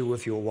watch you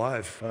with your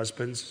wife,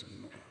 husbands,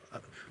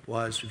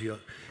 wives with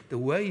the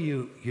way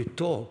you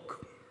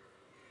talk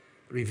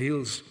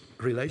reveals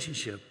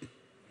relationship.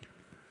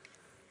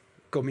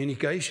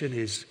 Communication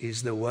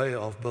is the way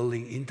of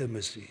building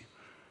intimacy.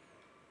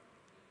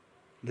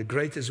 The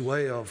greatest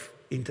way of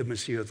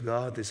intimacy with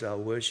God is our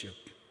worship.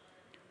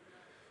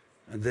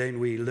 And then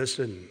we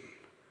listen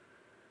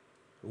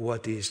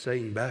what He's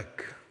saying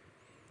back,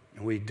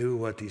 and we do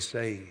what He's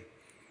saying.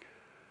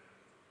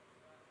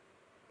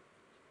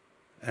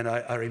 And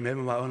I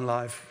remember my own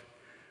life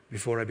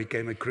before I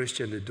became a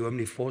Christian. The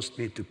dominee forced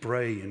me to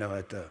pray, you know,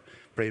 at a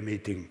prayer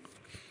meeting.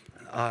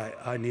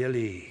 I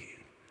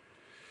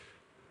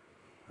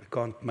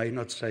may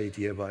not say it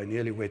here, but I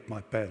nearly wet my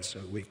pants,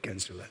 so we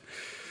cancel that.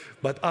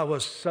 But I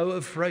was so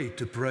afraid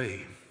to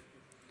pray.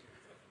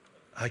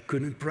 I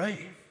couldn't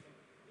pray.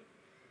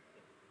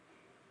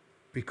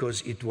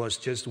 Because it was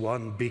just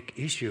one big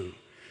issue.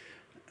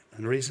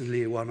 And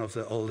recently, one of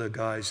the older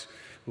guys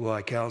who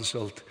I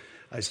counseled,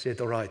 I said,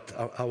 "All right,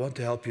 I want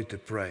to help you to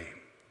pray."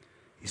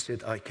 He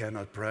said, "I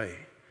cannot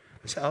pray."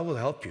 I said, "I will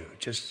help you.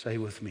 Just say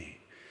with me."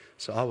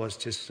 So I was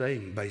just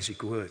saying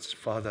basic words.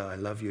 "Father, I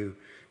love you.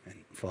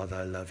 And Father,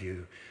 I love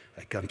you.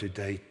 I come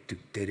today to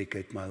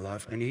dedicate my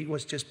life." And he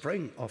was just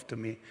praying after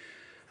me.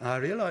 And I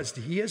realized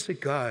here's a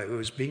guy who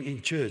has been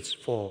in church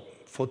for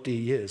 40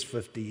 years,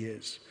 50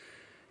 years.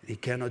 He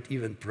cannot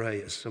even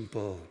pray a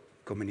simple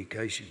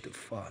communication to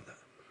Father.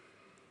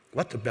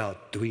 What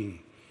about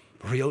doing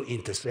real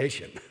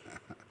intercession?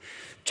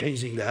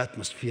 Changing the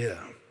atmosphere.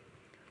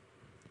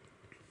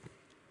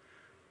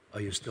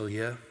 Are you still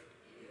here?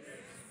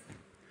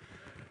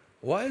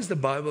 Why is the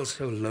Bible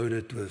so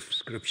loaded with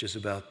scriptures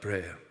about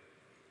prayer?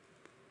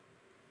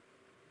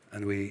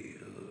 And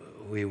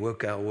we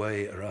work our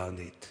way around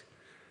it.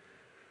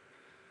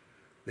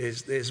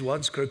 There's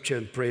one scripture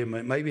in prayer.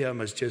 Maybe I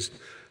must just,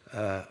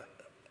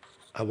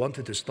 I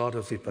wanted to start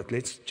off it, but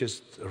let's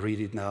just read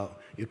it now.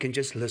 You can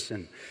just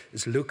listen.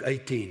 It's Luke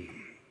 18.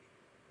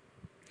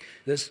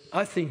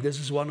 I think this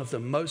is one of the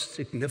most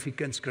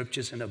significant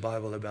scriptures in the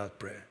Bible about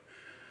prayer.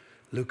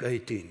 Luke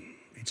 18.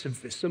 It's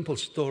a simple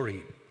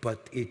story,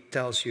 but it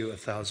tells you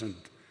 1,000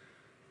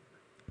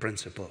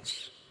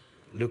 principles.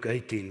 Luke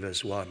 18,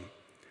 verse 1.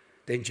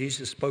 Then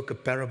Jesus spoke a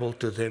parable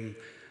to them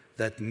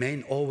that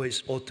men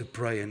always ought to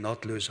pray and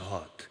not lose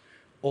heart.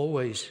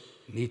 Always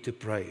need to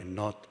pray and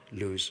not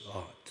lose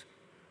heart.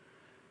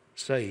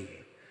 Saying,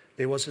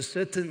 there was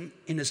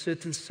in a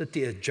certain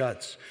city a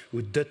judge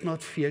who did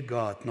not fear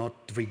God, not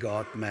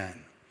regard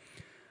man.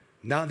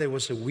 Now there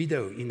was a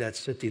widow in that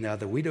city. Now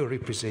the widow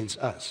represents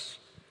us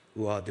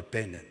who are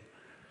dependent.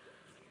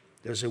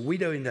 There was a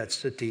widow in that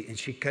city, and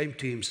she came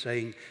to him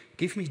saying,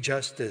 "Give me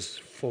justice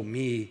for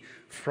me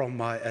from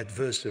my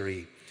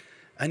adversary."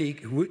 And he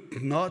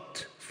would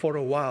not for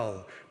a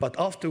while, but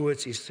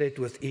afterwards he said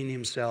within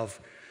himself,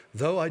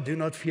 "Though I do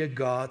not fear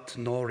God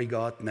nor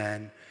regard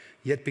man,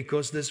 yet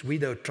because this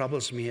widow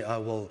troubles me, I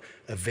will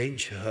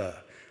avenge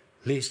her,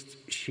 lest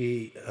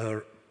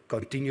her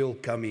continual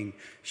coming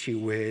she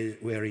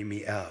weary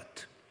me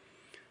out."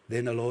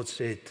 Then the Lord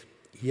said,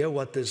 "Hear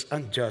what this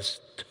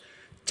unjust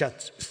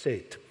judge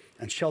said.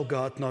 And shall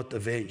God not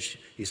avenge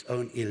his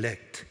own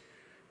elect,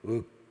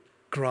 who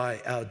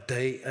cry out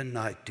day and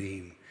night to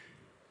him?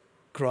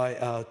 cry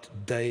out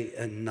day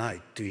and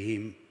night to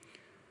him.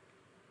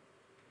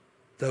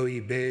 Though he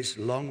bears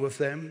long with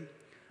them,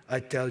 I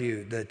tell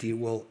you that he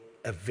will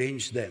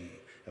avenge them.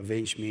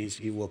 Avenge means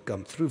he will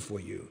come through for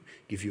you,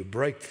 give you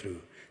breakthrough.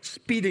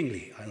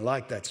 Speedily. I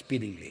like that,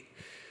 speedily.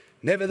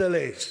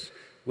 Nevertheless,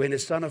 when the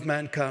Son of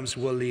Man comes,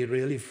 will he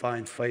really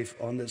find faith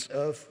on this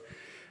earth?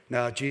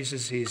 Now,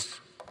 Jesus is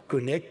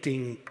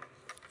connecting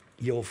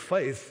your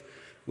faith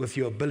with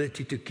your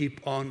ability to keep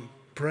on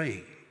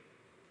praying.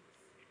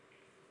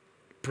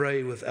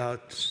 Pray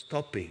without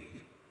stopping.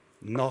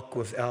 Knock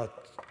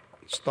without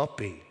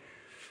stopping.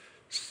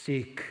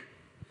 Seek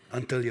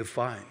until you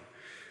find.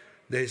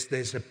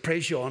 There's a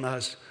pressure on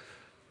us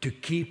to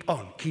keep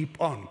on, keep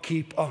on,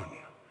 keep on.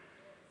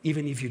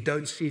 Even if you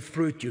don't see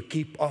fruit, you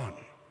keep on.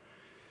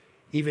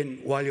 Even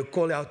while you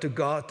call out to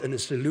God and the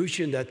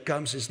solution that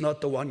comes is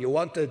not the one you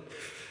wanted,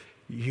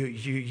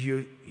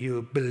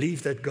 you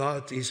believe that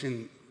God is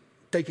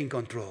taking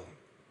control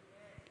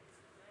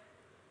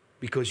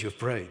because you've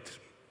prayed.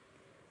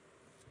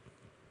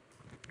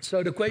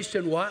 So the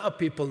question, why are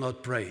people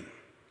not praying?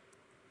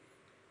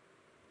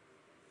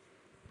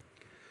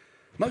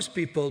 Most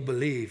people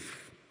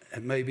believe,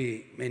 and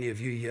maybe many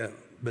of you here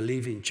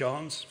believe in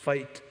chance,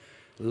 fate,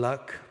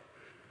 luck,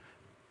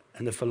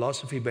 and the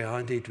philosophy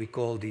behind it we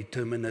call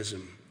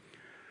determinism.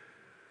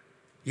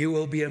 You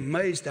will be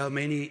amazed how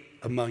many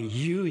among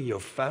you and your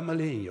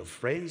family and your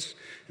friends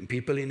and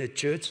people in the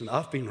church, and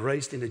I've been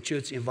raised in a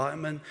church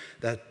environment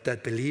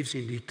that believes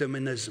in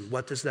determinism.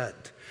 What is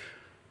that?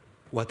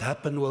 What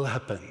happened will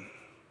happen.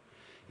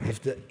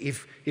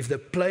 If the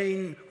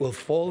plane will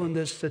fall in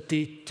this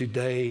city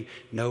today,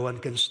 no one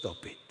can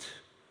stop it.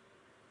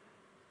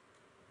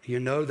 You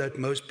know that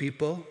most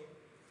people,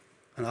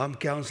 and I'm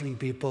counseling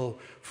people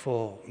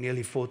for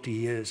nearly 40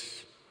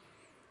 years,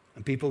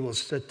 and people will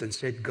sit and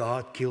say,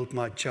 God killed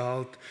my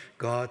child,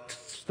 God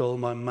stole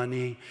my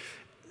money.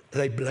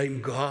 They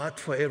blame God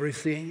for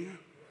everything.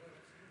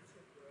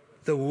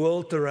 The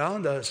world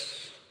around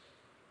us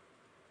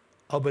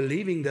are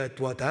believing that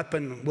what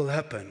happened will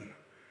happen,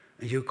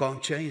 and you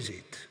can't change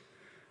it.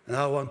 And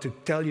I want to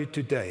tell you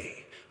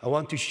today, I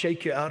want to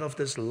shake you out of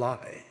this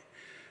lie.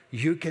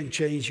 You can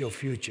change your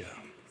future.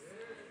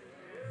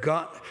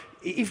 God,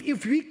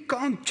 if we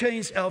can't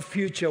change our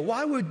future,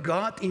 why would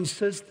God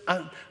insist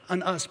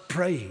on us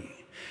praying?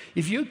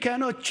 If you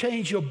cannot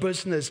change your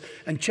business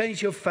and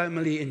change your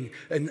family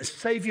and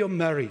save your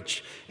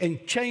marriage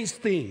and change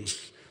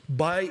things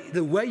by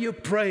the way you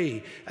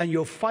pray and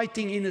you're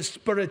fighting in the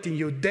spirit in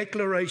your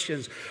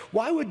declarations,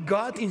 why would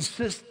God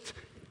insist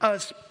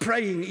us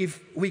praying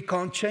if we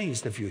can't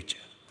change the future?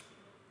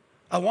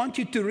 I want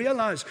you to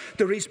realize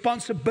the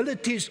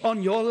responsibility is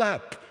on your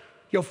lap.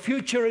 Your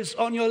future is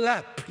on your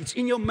lap. It's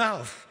in your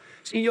mouth.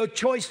 It's in your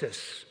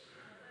choices.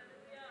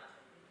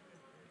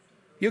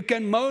 You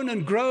can moan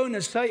and groan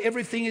and say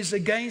everything is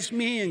against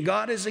me and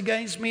God is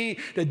against me.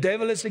 The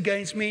devil is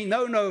against me.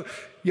 No.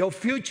 Your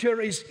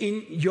future is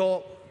in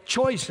your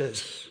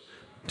choices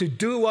to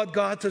do what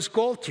God has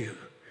called you.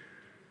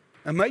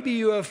 And maybe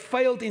you have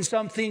failed in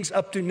some things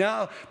up to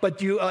now,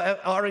 but you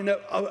are in an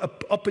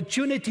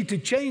opportunity to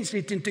change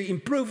it and to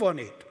improve on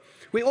it.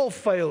 We all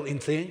fail in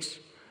things.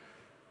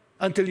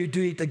 Until you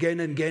do it again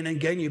and again and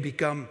again, you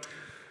become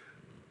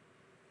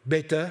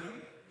better.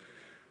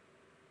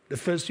 The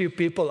first few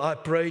people I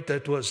prayed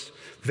that was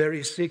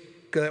very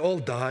sick, they all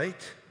died.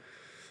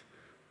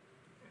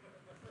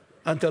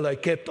 Until I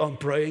kept on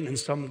praying and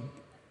some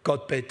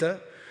got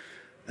better.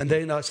 And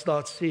then I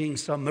started seeing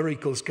some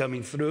miracles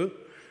coming through.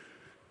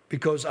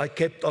 Because I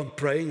kept on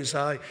praying.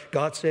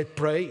 God said,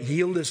 pray,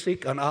 heal the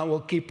sick, and I will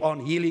keep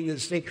on healing the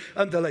sick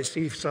until I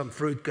see some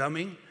fruit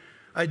coming.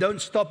 I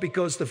don't stop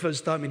because the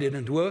first time it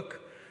didn't work.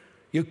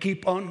 You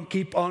keep on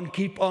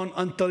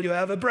until you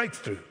have a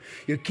breakthrough.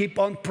 You keep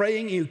on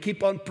praying,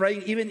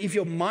 even if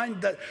your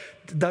mind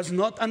does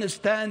not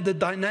understand the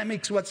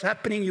dynamics, what's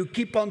happening, you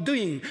keep on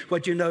doing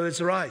what you know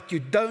is right. You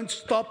don't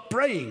stop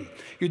praying.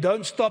 You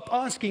don't stop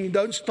asking. You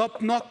don't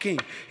stop knocking.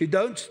 You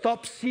don't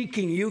stop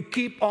seeking. You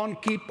keep on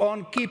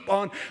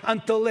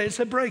until there's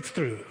a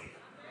breakthrough.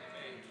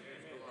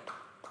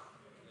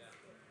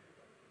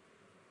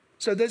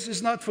 So this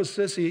is not for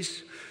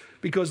sissies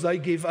because they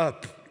give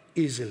up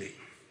easily.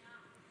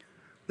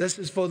 This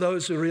is for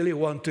those who really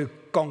want to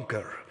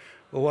conquer,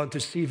 or want to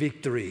see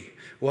victory,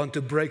 want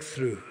to break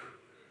through,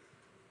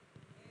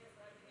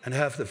 and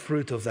have the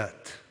fruit of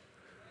that.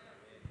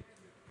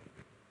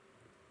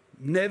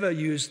 Never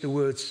use the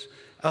words,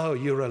 oh,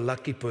 you're a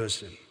lucky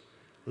person.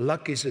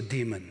 Luck is a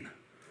demon.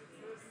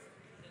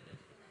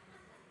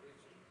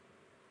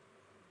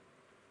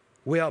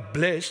 We are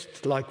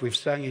blessed, like we've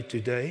sang it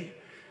today,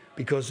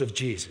 because of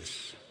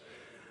Jesus.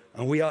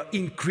 And we are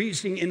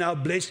increasing in our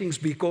blessings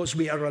because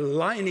we are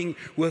aligning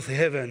with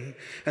heaven.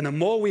 And the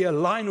more we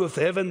align with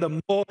heaven, the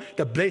more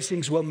the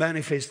blessings will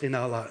manifest in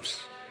our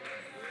lives.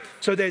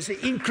 So there's an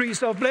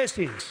increase of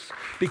blessings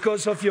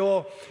because of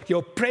your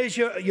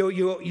pressure.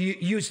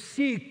 You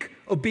seek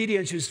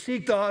obedience. You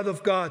seek the heart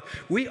of God.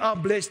 We are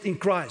blessed in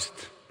Christ.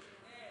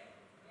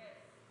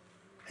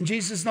 And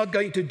Jesus is not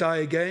going to die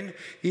again.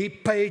 He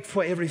paid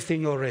for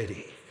everything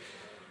already.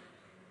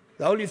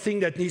 The only thing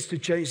that needs to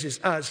change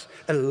is us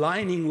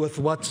aligning with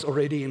what's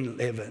already in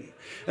heaven.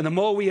 And the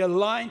more we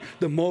align,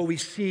 the more we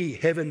see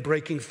heaven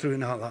breaking through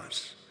in our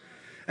lives.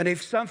 And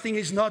if something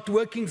is not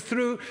working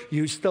through,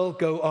 you still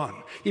go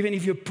on. Even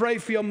if you pray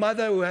for your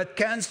mother who had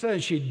cancer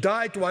and she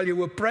died while you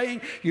were praying,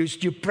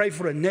 you pray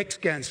for a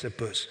next cancer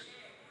person.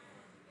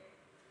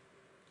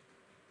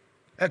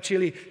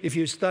 Actually, if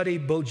you study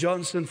Bill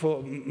Johnson,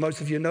 for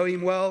most of you know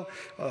him well,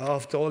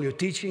 after all your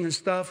teaching and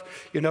stuff,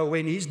 you know,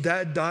 when his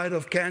dad died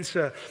of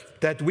cancer,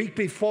 that week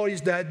before his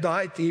dad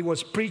died, he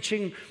was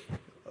preaching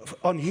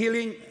on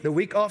healing. The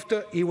week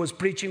after, he was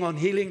preaching on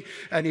healing,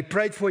 and he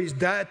prayed for his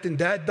dad, and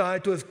dad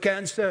died with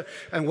cancer.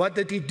 And what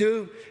did he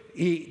do?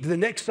 The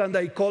next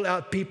Sunday, he called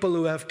out people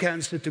who have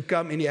cancer to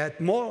come, and he had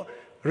more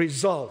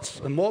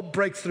results and more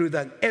breakthrough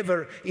than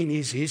ever in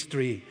his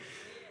history.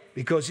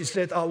 Because he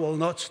said, I will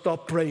not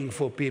stop praying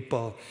for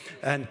people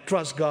and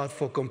trust God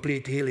for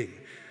complete healing.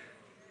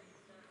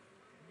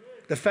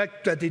 The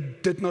fact that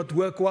it did not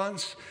work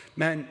once,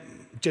 man,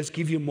 just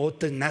give you more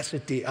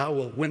tenacity. I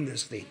will win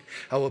this thing.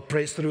 I will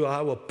press through. I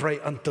will pray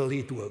until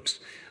it works.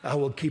 I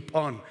will keep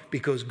on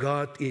because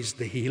God is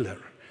the healer.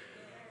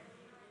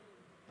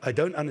 I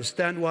don't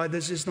understand why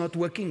this is not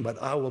working, but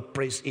I will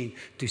press in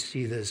to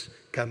see this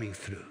coming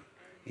through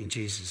in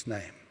Jesus'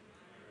 name.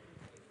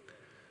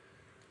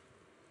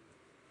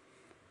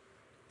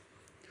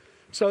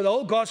 So the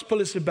whole gospel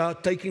is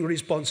about taking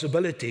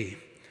responsibility,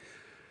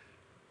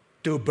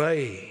 to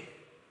obey,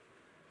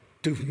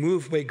 to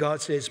move where God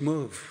says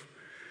move.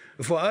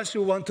 For us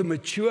who want to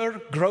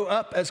mature, grow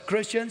up as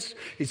Christians,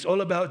 it's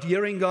all about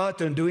hearing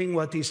God and doing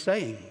what He's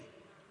saying.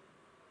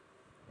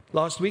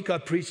 Last week I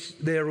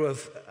preached there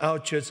with our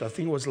church, I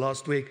think it was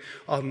last week,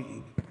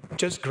 on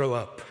just grow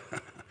up.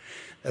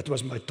 That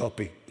was my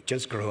topic,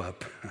 just grow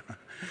up.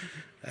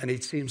 And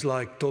it seems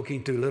like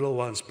talking to little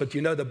ones. But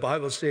you know, the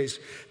Bible says,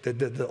 that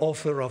the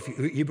author of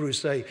Hebrews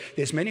say,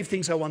 there's many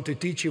things I want to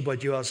teach you,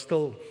 but you are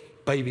still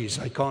babies.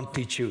 I can't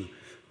teach you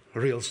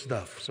real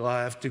stuff. So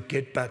I have to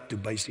get back to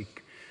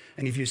basic.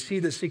 And if you see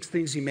the 6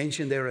 things he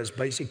mentioned there as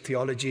basic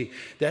theology,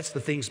 that's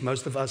the things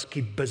most of us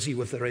keep busy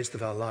with the rest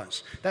of our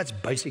lives. That's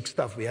basic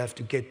stuff. We have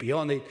to get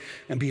beyond it.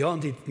 And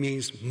beyond it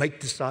means make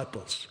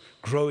disciples.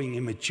 Growing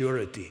in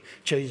maturity,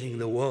 changing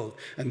the world.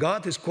 And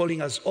God is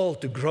calling us all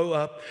to grow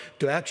up,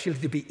 to actually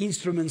to be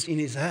instruments in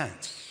His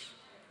hands.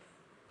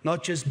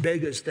 Not just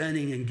beggars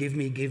standing and give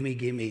me, give me,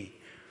 give me.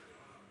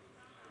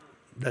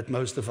 That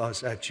most of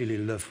us actually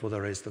live for the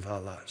rest of our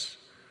lives.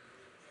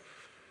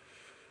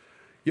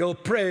 Your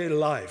prayer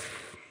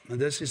life,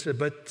 and this is a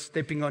bit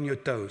stepping on your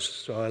toes,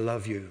 so I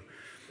love you.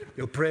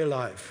 Your prayer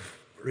life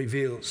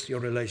reveals your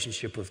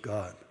relationship with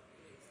God.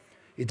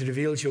 It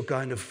reveals your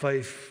kind of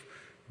faith.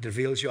 It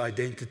reveals your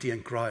identity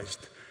in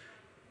Christ.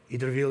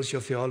 It reveals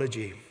your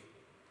theology,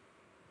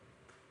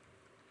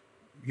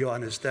 your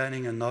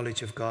understanding and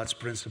knowledge of God's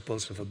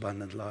principles of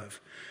abundant life.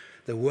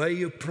 The way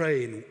you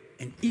pray,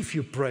 and if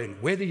you pray,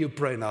 and whether you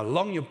pray, and how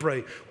long you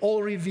pray,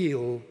 all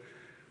reveal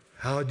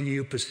how do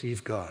you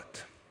perceive God?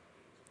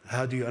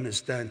 How do you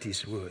understand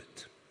His word?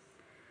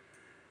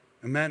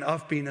 And man,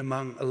 I've been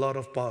among a lot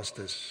of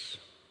pastors,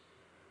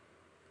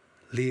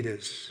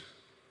 leaders,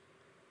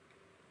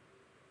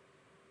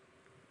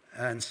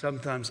 and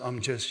sometimes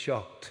I'm just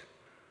shocked.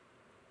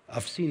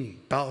 I've seen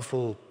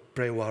powerful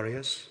prayer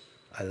warriors.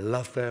 I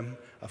love them.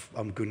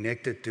 I'm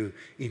connected to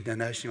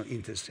international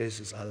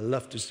intercessors. I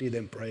love to see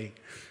them praying.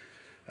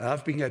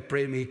 I've been at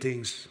prayer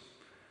meetings.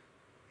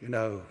 You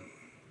know,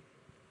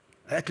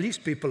 at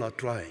least people are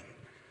trying.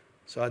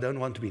 So I don't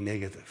want to be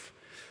negative.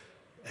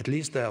 At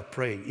least they are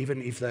praying,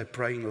 even if they're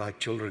praying like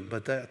children,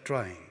 but they are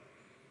trying.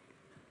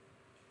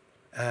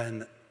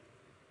 And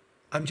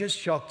I'm just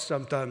shocked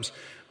sometimes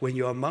when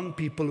you're among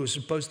people who are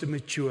supposed to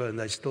mature and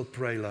they still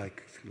pray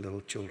like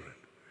little children.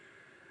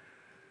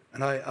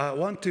 And I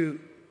want to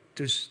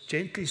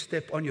gently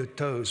step on your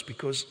toes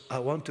because I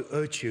want to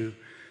urge you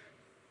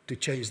to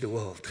change the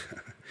world.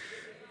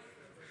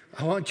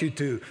 I want you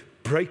to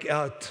break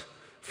out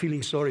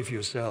feeling sorry for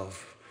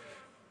yourself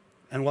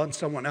and want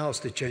someone else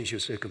to change your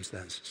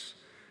circumstances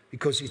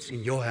because it's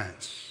in your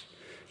hands.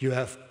 You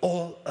have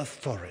all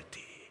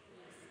authority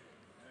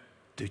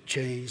to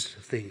change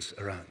things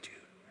around you.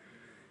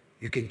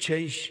 You can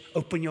change,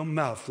 open your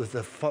mouth with the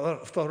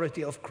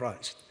authority of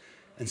Christ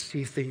and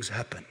see things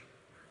happen.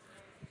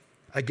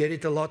 I get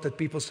it a lot that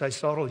people say,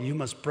 Sarel, you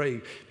must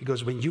pray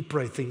because when you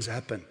pray, things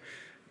happen.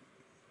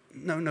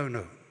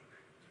 No.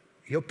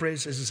 Your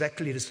prayers is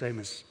exactly the same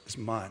as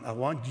mine. I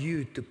want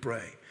you to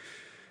pray.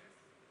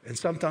 And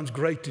sometimes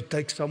great to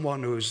take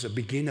someone who's a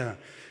beginner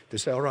to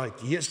say, all right,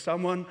 here's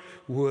someone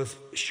with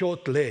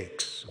short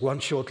legs, one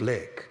short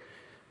leg.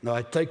 Now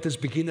I take this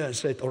beginner and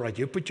say, all right,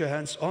 you put your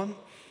hands on.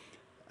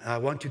 I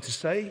want you to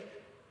say,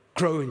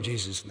 grow in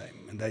Jesus'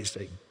 name. And they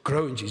say,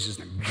 grow in Jesus'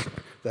 name.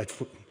 That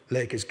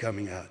leg is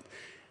coming out.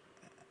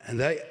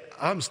 And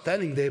I'm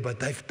standing there, but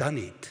they've done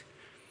it.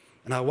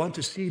 And I want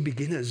to see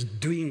beginners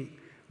doing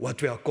what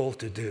we are called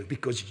to do,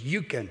 because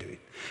you can do it.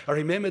 I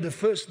remember the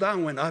first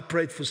time when I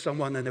prayed for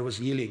someone and there was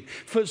healing.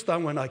 First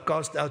time when I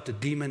cast out the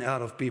demon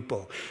out of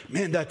people.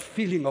 Man, that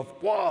feeling of,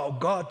 wow,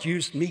 God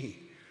used me.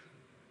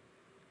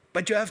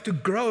 But you have to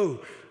grow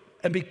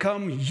and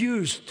become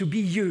used to be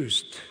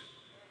used.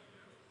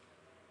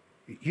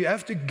 You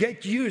have to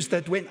get used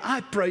that when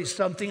I pray,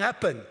 something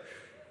happen.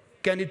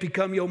 Can it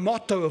become your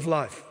motto of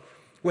life?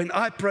 When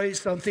I pray,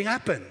 something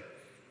happen.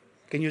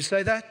 Can you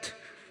say that?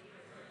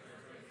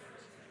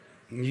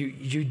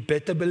 You'd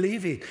better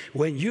believe it.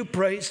 When you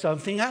pray,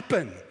 something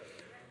happen.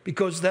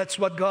 Because that's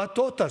what God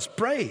taught us.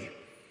 Pray.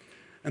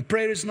 And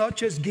prayer is not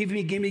just give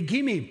me, give me,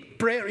 give me.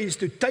 Prayer is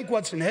to take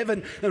what's in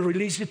heaven and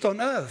release it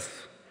on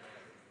earth.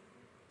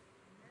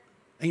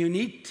 And you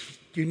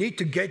need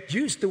to get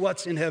used to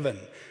what's in heaven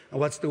and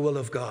what's the will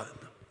of God.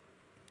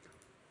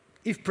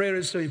 If prayer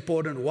is so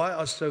important, why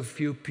are so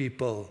few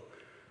people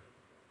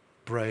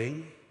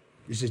praying?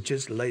 Is it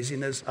just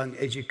laziness,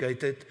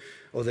 uneducated,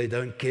 or they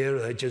don't care,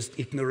 they're just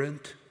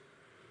ignorant?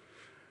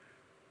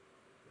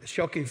 The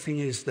shocking thing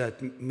is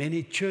that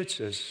many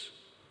churches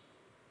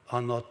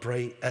are not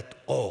praying at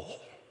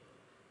all.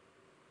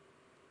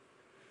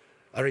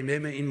 I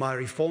remember in my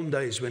Reform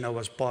days when I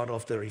was part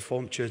of the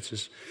Reformed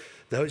churches,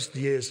 those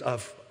years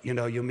of,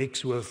 you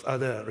mix with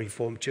other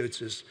Reformed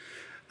churches.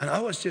 And I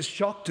was just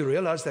shocked to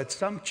realize that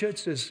some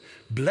churches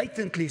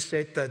blatantly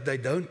said that they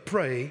don't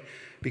pray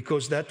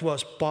because that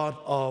was part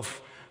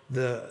of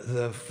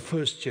the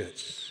first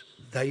church.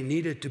 They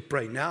needed to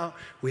pray. Now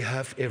we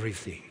have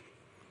everything.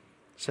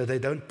 So they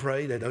don't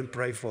pray. They don't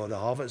pray for the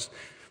harvest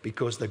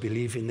because they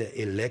believe in the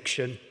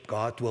election.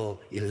 God will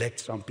elect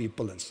some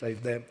people and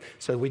save them.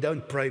 So we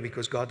don't pray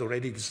because God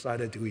already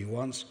decided who He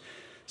wants.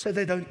 So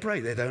they don't pray.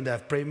 They don't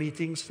have prayer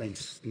meetings. They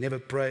never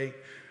pray.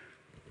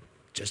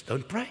 Just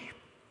don't pray.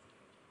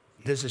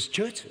 This is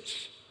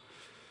churches.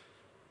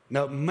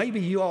 Now, maybe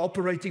you are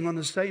operating on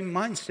the same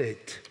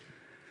mindset.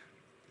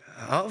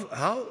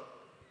 How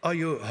are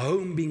your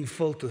home being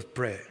filled with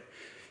prayer?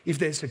 If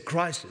there's a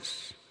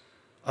crisis,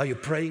 are you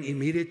praying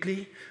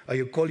immediately? Are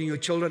you calling your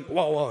children?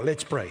 Wow,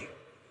 let's pray.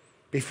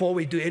 Before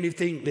we do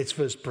anything, let's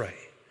first pray.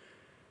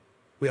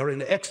 We are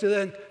in an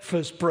accident,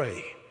 first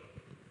pray.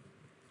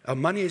 Our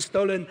money is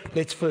stolen,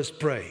 let's first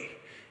pray.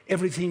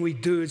 Everything we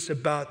do is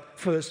about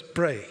first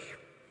pray.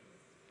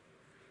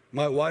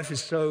 My wife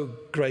is so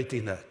great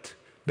in that,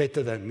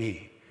 better than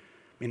me.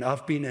 I mean,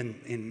 I've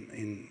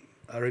been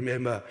I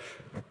remember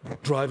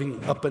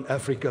driving up in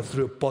Africa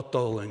through a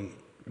pothole and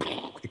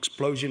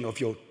explosion of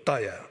your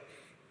tire.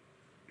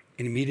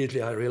 And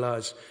immediately I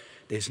realized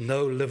there's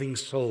no living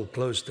soul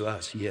close to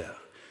us here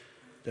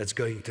that's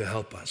going to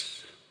help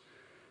us.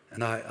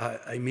 And I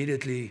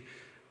immediately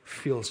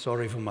feel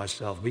sorry for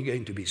myself. We're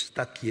going to be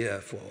stuck here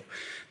for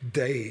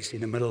days in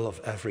the middle of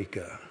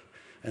Africa.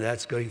 And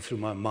that's going through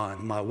my mind.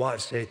 My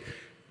wife said,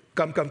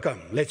 come,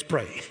 let's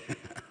pray.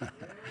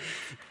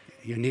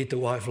 You need a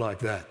wife like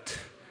that.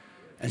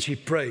 And she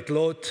prayed,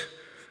 Lord,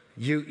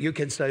 you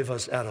can save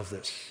us out of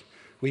this.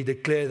 We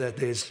declare that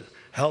there's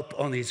help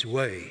on its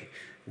way.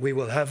 We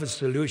will have a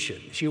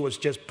solution. She was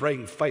just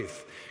praying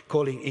faith,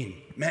 calling in.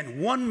 Man,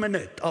 1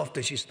 minute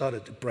after she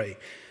started to pray,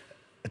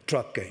 a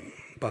truck came,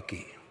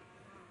 Bucky.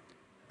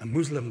 A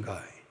Muslim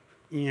guy.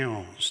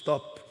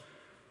 Stop.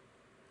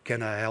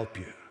 Can I help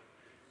you?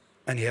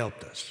 And he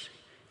helped us.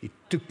 He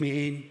took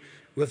me in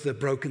with the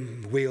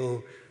broken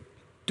wheel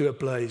to a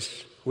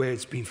place where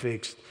it's been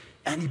fixed.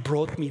 And he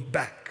brought me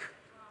back,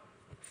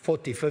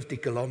 40, 50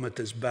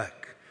 kilometers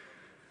back.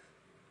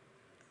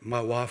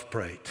 My wife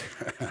prayed.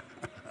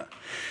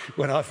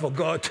 When I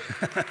forgot.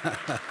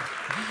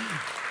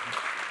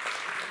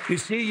 You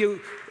see,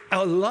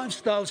 our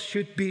lifestyle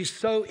should be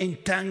so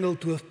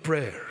entangled with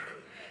prayer.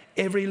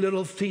 Every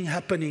little thing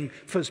happening,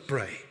 first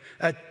pray.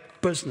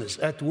 At business,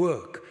 at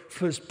work,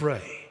 first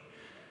pray.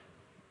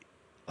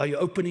 Are you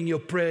opening your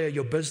prayer,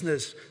 your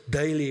business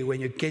daily?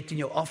 When you get in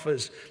your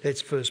office,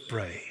 let's first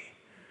pray.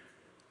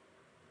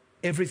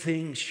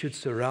 Everything should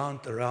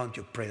surround around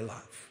your prayer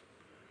life.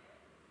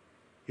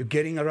 You're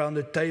getting around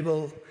the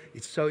table.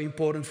 It's so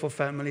important for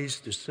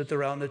families to sit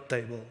around the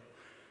table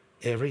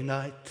every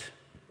night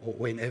or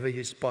whenever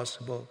it's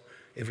possible,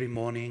 every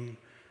morning.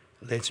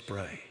 Let's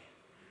pray.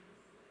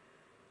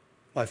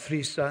 My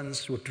 3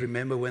 sons would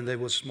remember when they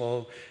were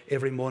small,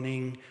 every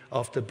morning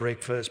after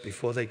breakfast,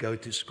 before they go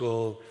to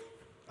school,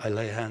 I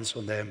lay hands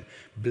on them,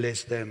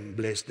 bless them,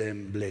 bless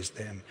them, bless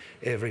them,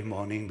 every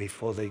morning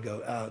before they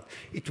go out.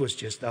 It was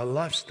just our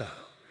lifestyle.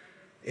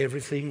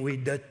 Everything we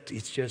did,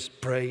 it's just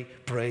pray,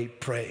 pray,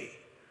 pray.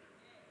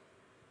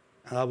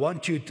 And I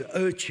want you to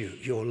urge you,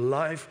 your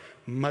life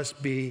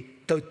must be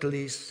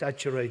totally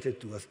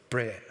saturated with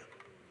prayer.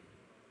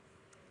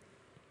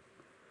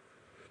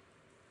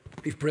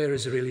 If prayer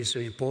is really so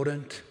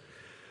important,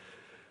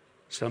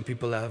 some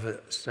people have a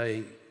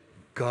saying,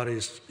 God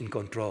is in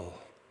control.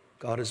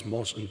 God is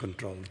most in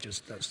control,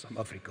 just as some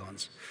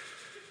Afrikaans.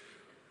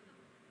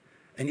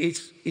 And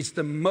it's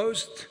the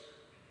most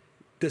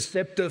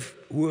deceptive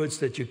words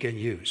that you can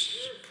use.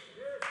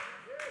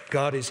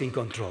 God is in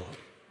control.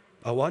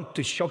 I want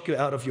to shock you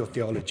out of your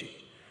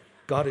theology.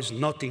 God is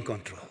not in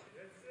control.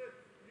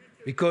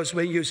 Because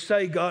when you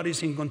say God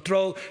is in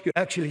control, you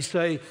actually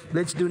say,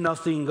 let's do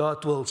nothing,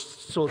 God will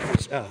sort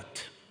this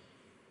out.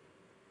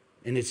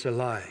 And it's a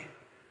lie.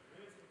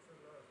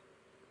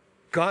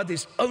 God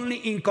is only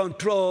in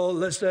control,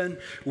 listen,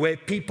 where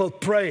people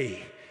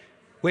pray,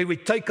 where we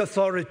take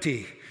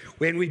authority,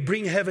 when we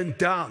bring heaven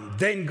down,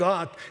 then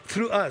God,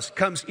 through us,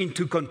 comes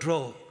into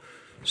control.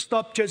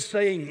 Stop just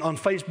saying on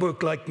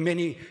Facebook, like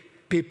many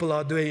people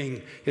are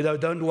doing,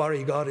 don't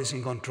worry, God is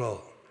in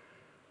control.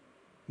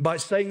 By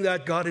saying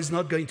that, God is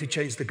not going to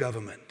change the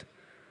government.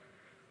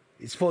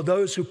 It's for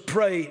those who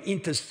pray,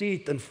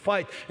 intercede, and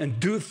fight, and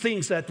do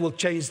things that will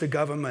change the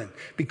government,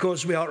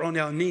 because we are on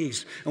our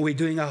knees and we're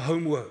doing our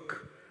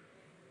homework.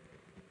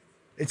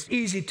 It's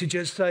easy to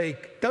just say,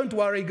 don't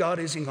worry, God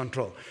is in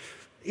control.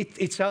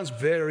 It sounds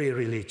very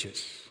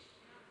religious.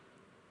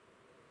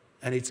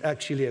 And it's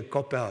actually a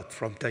cop-out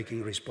from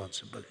taking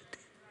responsibility.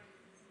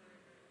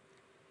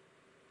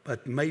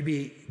 But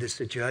maybe the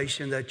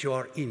situation that you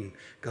are in,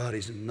 God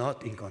is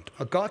not in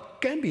control. God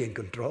can be in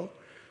control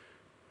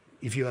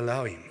if you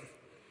allow Him.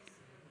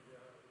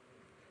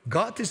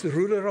 God is the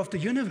ruler of the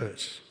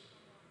universe.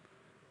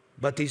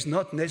 But He's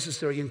not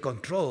necessarily in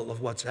control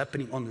of what's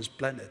happening on this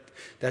planet.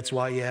 That's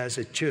why He has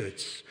a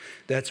church.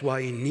 That's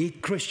why He needs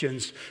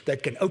Christians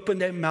that can open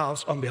their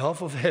mouths on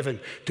behalf of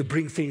heaven to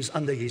bring things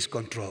under His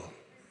control.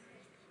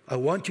 I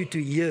want you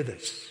to hear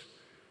this.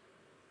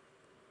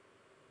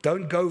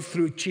 Don't go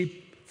through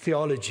cheap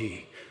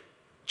theology,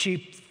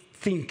 cheap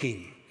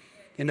thinking.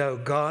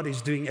 God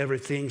is doing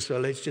everything, so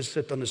let's just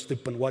sit on the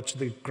stoop and watch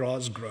the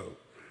grass grow.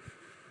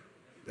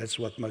 That's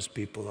what most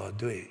people are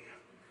doing.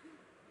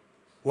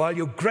 While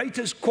your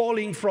greatest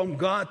calling from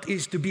God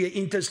is to be an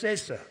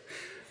intercessor.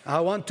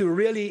 I want to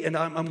really, and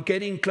I'm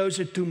getting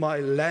closer to my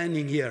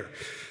landing here.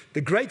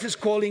 The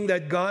greatest calling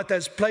that God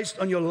has placed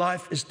on your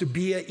life is to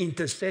be an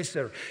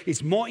intercessor.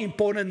 It's more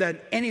important than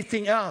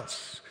anything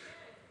else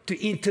to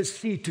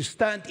intercede, to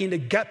stand in the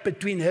gap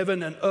between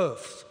heaven and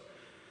earth.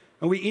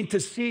 And we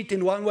intercede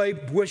in one way,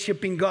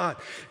 worshiping God,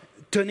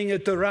 turning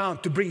it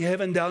around to bring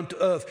heaven down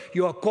to earth.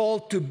 You are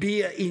called to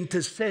be an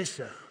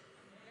intercessor.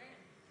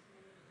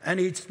 And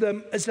it's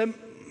a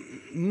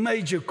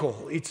major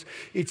call.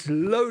 It's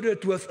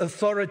loaded with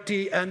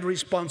authority and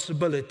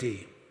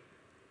responsibility.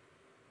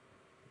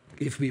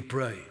 If we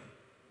pray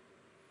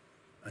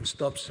and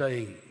stop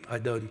saying, I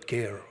don't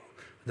care,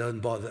 don't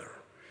bother.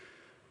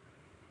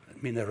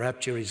 The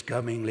rapture is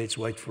coming, let's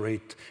wait for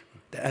it.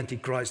 The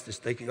Antichrist is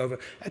taking over.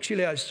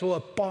 Actually, I saw a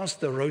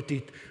pastor wrote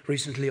it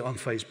recently on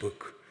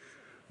Facebook.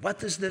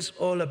 What is this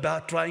all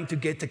about, trying to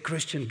get a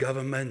Christian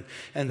government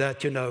and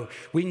that,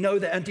 we know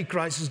the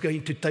Antichrist is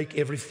going to take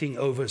everything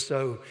over.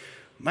 So,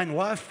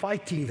 why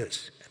fighting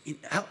this?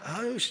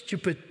 How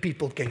stupid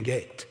people can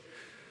get.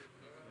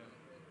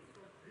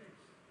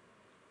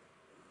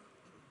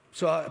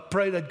 So I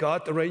pray that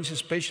God arrange a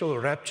special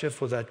rapture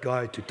for that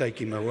guy to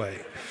take him away.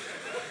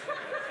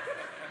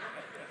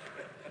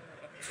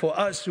 For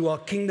us who are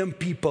kingdom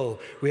people,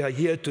 we are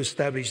here to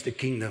establish the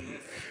kingdom.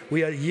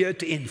 We are here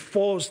to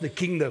enforce the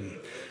kingdom.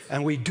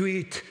 And we do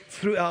it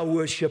through our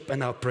worship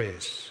and our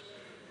prayers.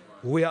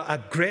 We are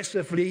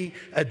aggressively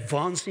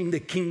advancing the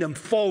kingdom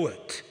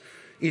forward.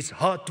 It's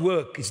hard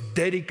work, it's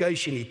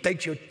dedication. It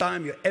takes your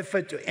time, your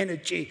effort, your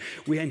energy.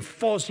 We are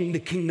enforcing the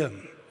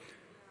kingdom.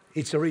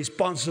 It's a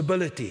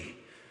responsibility.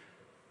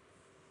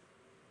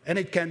 And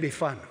it can be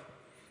fun.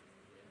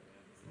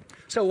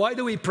 So why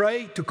do we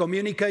pray? To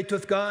communicate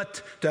with God,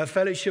 to have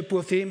fellowship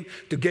with Him,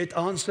 to get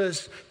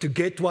answers, to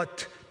get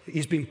what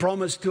is being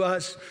promised to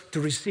us,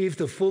 to receive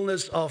the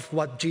fullness of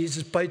what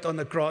Jesus paid on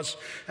the cross,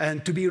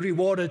 and to be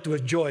rewarded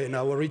with joy. And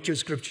I will read you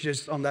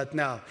scriptures on that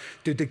now,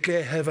 to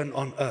declare heaven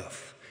on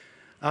earth.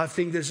 I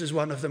think this is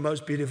one of the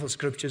most beautiful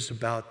scriptures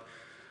about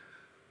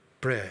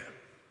prayer.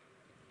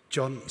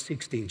 John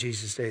 16,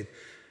 Jesus said,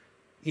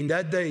 in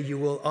that day you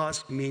will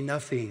ask me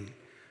nothing.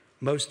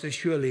 Most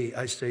assuredly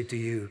I say to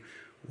you,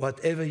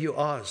 whatever you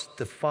ask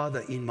the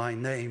Father in my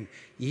name,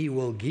 He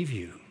will give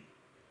you.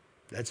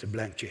 That's a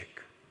blank check.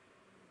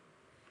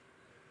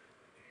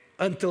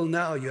 Until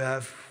now you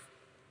have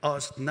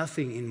asked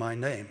nothing in my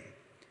name.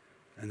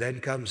 And then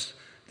comes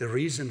the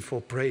reason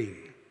for praying,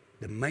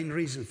 the main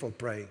reason for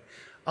praying.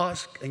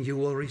 Ask and you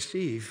will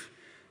receive,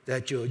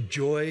 that your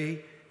joy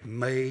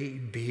may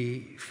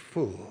be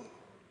full.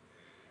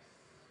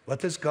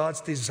 What is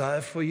God's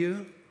desire for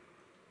you?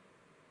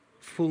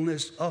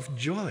 Fullness of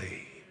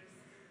joy.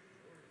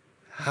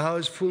 How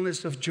is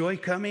fullness of joy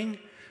coming?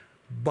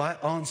 By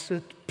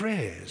answered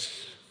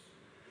prayers.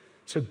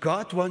 So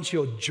God wants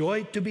your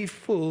joy to be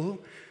full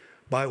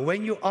by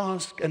when you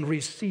ask and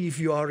receive,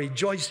 you are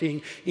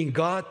rejoicing in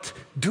God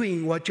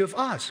doing what you've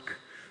asked.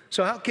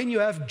 So how can you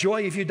have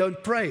joy if you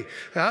don't pray?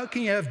 How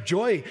can you have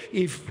joy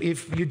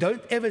if you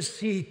don't ever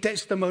see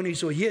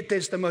testimonies or hear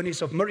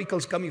testimonies of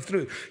miracles coming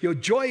through? Your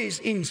joy is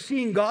in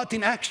seeing God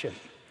in action.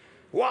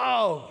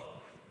 Wow,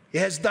 He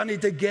has done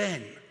it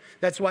again.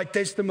 That's why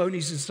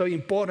testimonies is so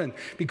important,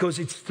 because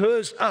it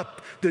stirs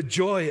up the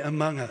joy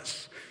among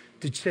us.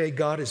 to say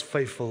God is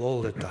faithful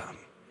all the time.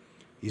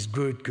 He's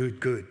good, good,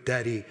 good.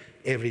 Daddy,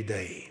 every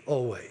day,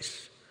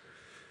 always.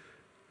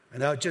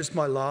 And now just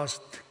my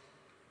last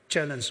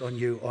challenge on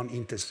you on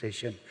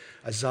intercession.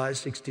 Isaiah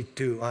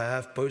 62, I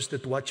have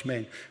posted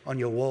watchmen on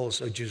your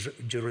walls, O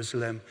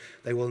Jerusalem.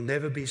 They will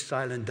never be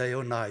silent day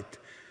or night.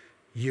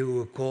 You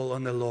who call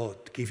on the Lord,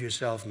 give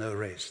yourself no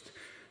rest.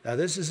 Now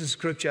this is a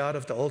scripture out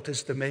of the Old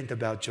Testament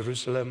about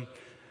Jerusalem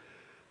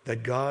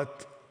that God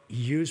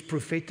used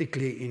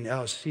prophetically in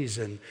our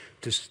season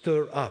to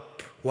stir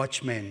up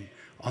watchmen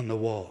on the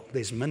wall.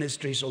 There's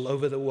ministries all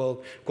over the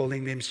world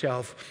calling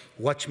themselves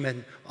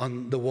watchmen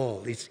on the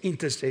wall. It's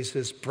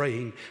intercessors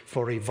praying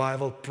for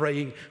revival,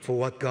 praying for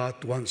what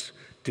God wants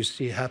to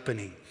see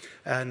happening.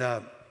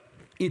 And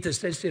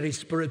intercessory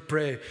spirit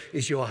prayer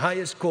is your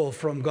highest call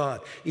from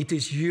God. It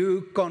is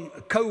you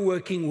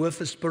co-working with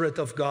the Spirit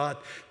of God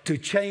to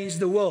change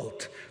the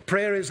world.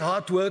 Prayer is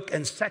hard work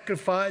and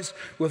sacrifice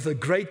with a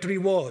great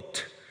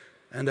reward.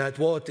 And that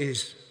reward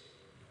is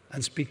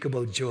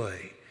unspeakable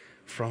joy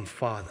from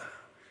Father,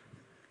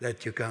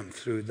 that you come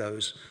through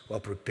those who are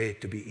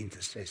prepared to be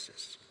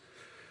intercessors.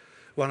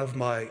 One of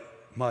my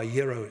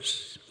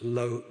heroes,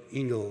 Lo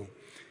Engel,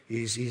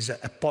 he's an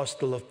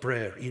apostle of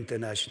prayer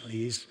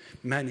internationally.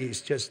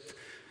 It's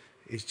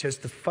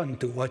just fun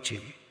to watch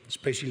him,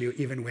 especially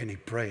even when he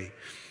prays.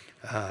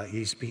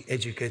 He's been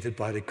educated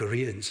by the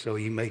Koreans, so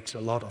he makes a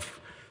lot of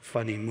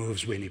funny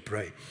moves when he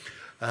prays.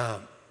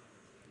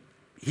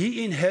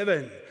 He in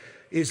heaven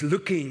is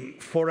looking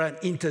for an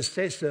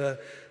intercessor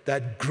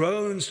that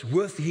groans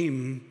with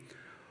him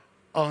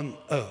on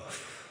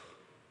earth.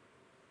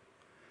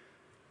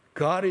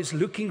 God is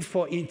looking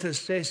for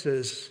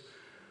intercessors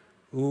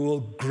who will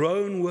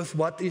groan with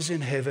what is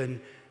in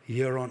heaven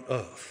here on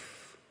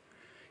earth.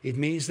 It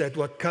means that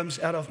what comes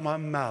out of my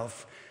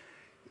mouth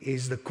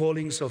is the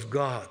callings of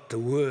God, the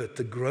word,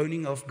 the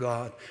groaning of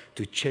God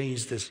to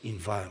change this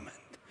environment.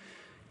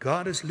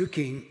 God is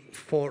looking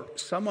for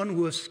someone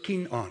with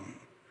skin on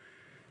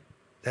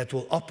that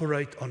will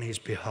operate on his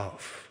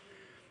behalf.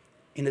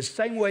 In the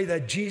same way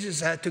that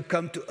Jesus had to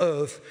come to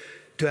earth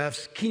to have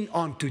skin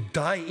on, to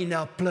die in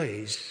our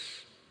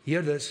place,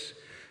 hear this,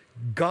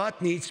 God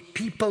needs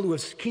people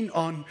with skin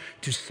on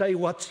to say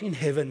what's in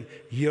heaven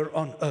here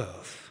on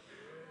earth.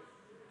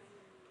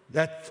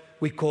 That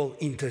we call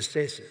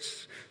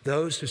intercessors.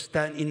 Those who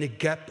stand in the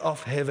gap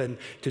of heaven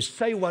to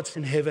say what's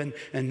in heaven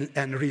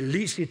and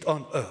release it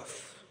on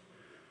earth.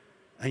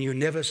 And you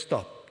never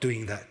stop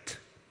doing that.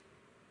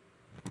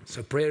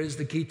 So prayer is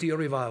the key to your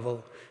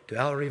revival, to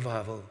our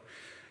revival.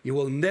 You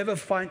will never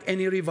find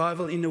any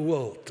revival in the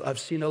world. I've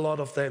seen a lot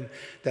of them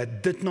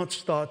that did not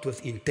start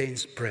with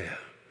intense prayer.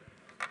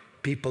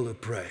 People who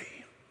pray.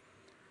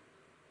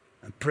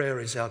 And prayer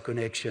is our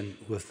connection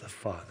with the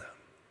Father.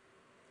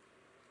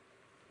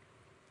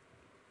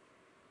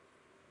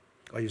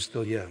 Are you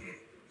still here?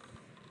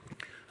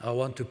 I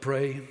want to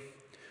pray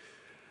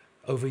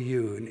over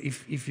you. And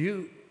if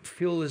you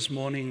feel this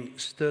morning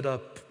stirred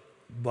up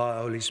by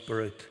Holy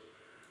Spirit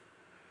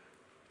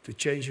to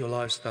change your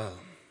lifestyle,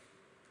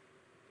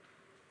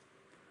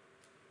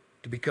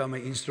 to become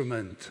an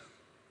instrument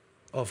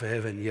of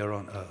heaven here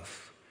on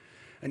earth.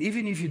 And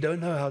even if you don't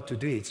know how to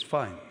do it, it's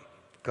fine.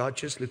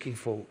 God's just looking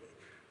for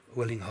a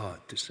willing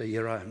heart to say,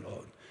 here I am,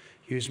 Lord.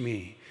 Use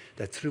me,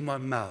 that through my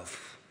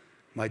mouth,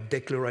 my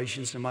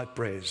declarations and my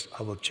prayers,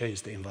 I will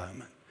change the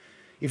environment.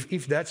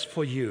 If that's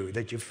for you,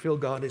 that you feel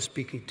God is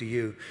speaking to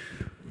you,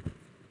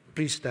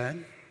 please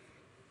stand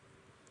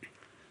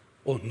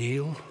or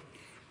kneel,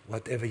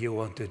 whatever you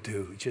want to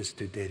do, just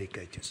to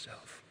dedicate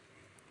yourself.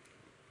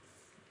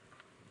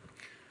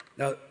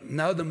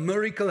 Now the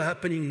miracle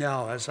happening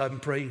now as I'm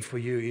praying for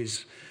you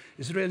is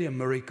really a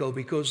miracle,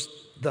 because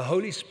the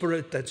Holy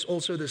Spirit, that's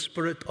also the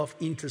spirit of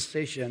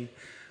intercession,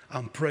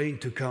 I'm praying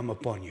to come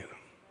upon you.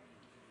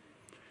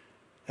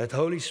 That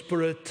Holy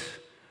Spirit,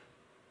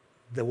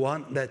 the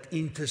one that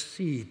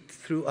intercedes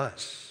through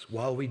us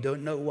while we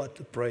don't know what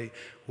to pray,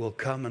 will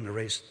come and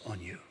rest on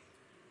you.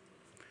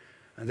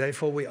 And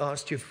therefore we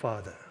ask you,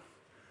 Father,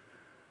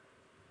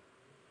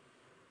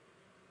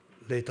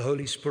 let the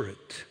Holy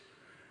Spirit,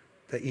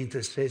 the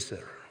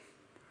intercessor,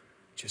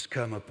 just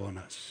come upon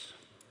us.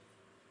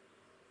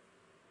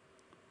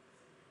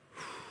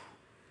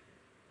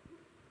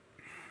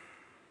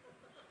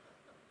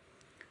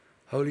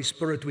 Holy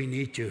Spirit, we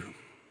need you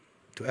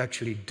to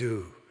actually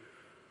do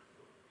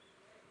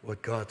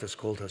what God has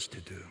called us to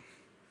do.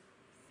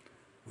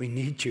 We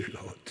need you,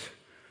 Lord.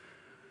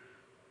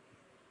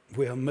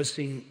 We are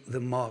missing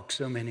the mark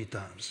so many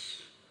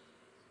times.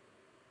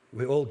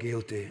 We're all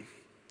guilty.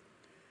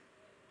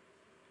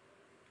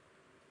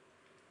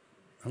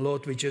 And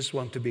Lord, we just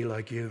want to be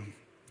like you.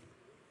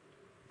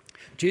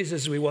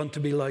 Jesus, we want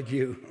to be like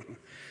you.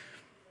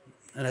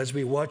 And as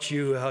we watch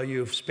you, how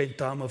you've spent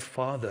time with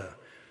Father,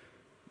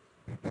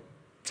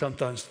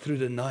 sometimes through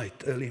the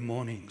night, early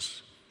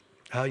mornings,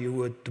 how you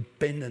were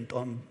dependent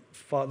on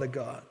Father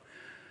God,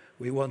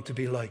 we want to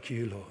be like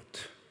you, Lord.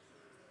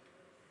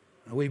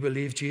 And we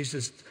believe,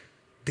 Jesus,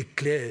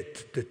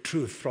 declared the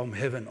truth from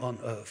heaven on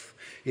earth.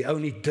 He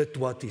only did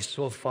what he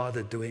saw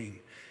Father doing.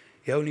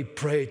 He only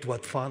prayed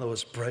what Father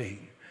was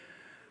praying.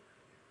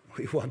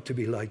 We want to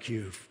be like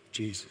you,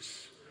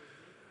 Jesus.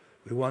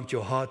 We want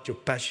your heart, your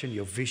passion,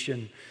 your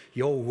vision,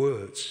 your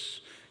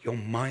words, your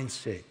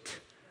mindset.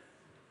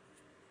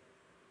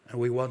 And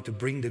we want to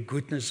bring the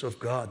goodness of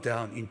God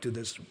down into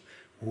this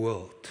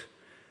world.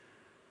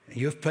 And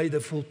you've paid the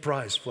full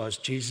price for us,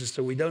 Jesus,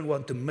 so we don't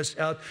want to miss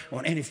out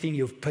on anything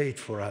you've paid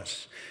for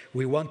us.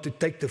 We want to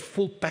take the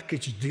full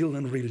package deal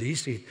and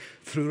release it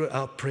through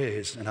our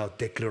prayers and our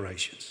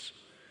declarations.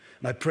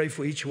 And I pray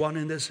for each one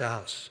in this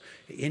house,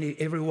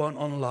 everyone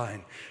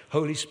online.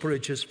 Holy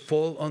Spirit, just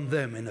fall on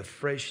them in a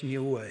fresh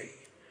new way.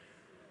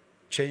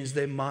 Change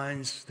their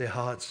minds, their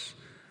hearts,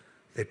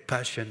 their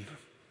passion.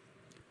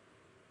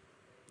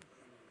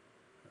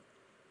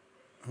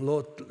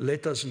 Lord,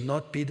 let us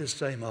not be the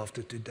same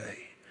after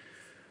today.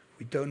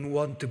 We don't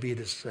want to be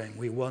the same.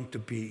 We want to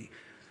be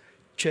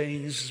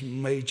changed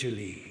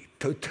majorly,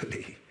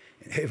 totally,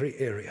 in every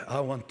area. I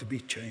want to be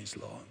changed,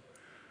 Lord.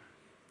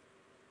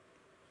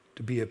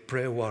 To be a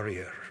prayer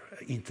warrior,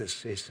 an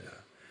intercessor,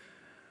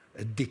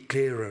 a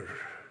declarer,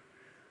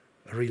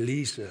 a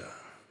releaser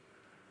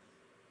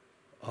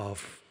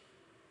of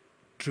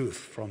truth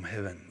from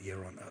heaven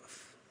here on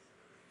earth.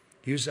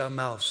 Use our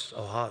mouths,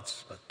 our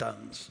hearts, our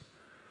tongues.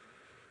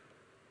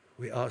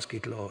 We ask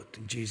it, Lord,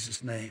 in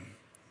Jesus' name.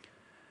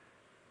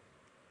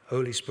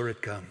 Holy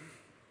Spirit, come.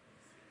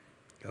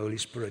 Holy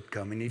Spirit,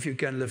 come. And if you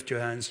can lift your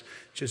hands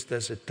just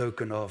as a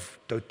token of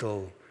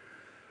total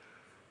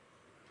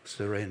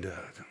surrender.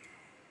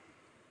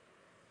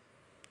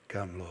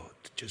 Come, Lord.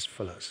 Just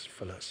fill us,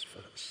 fill us,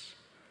 fill us.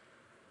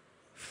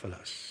 Fill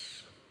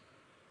us.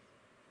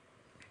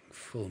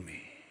 Fill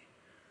me.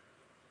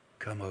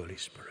 Come, Holy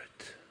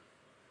Spirit.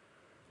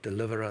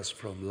 Deliver us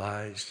from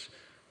lies,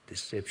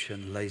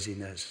 deception,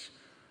 laziness,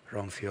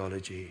 wrong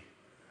theology,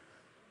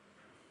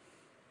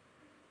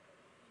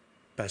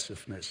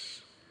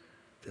 passiveness.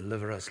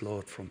 Deliver us,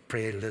 Lord, from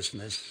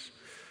prayerlessness.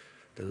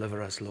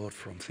 Deliver us, Lord,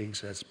 from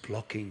things that's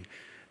blocking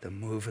the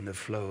move and the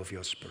flow of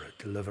your Spirit.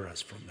 Deliver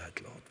us from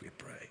that, Lord, we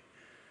pray.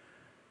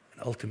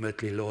 And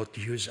ultimately, Lord,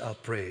 use our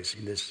prayers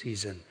in this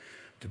season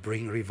to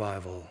bring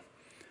revival,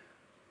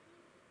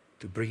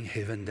 to bring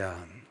heaven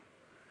down,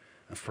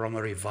 and from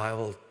a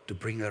revival to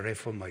bring a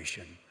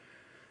reformation,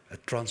 a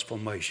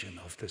transformation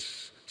of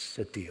this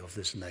city, of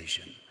this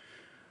nation.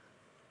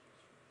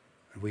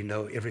 And we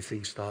know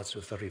everything starts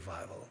with a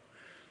revival.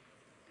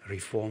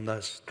 Reform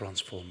us,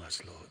 transform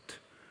us, Lord.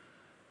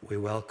 We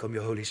welcome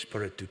your Holy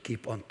Spirit to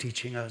keep on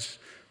teaching us,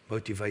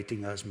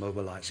 motivating us,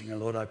 mobilizing. And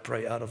Lord, I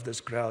pray out of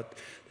this crowd,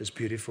 this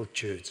beautiful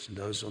church, and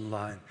those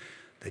online,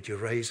 that you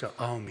raise an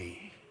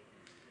army,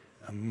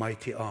 a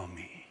mighty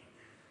army,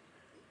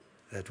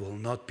 that will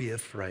not be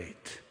afraid,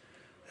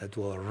 that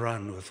will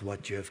run with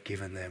what you have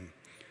given them,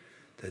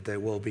 that they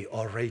will be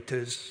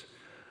orators,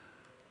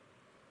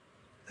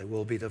 they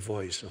will be the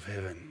voice of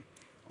heaven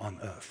on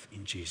earth,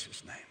 in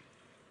Jesus' name.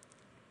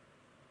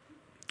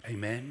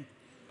 Amen.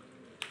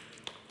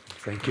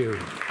 Thank you.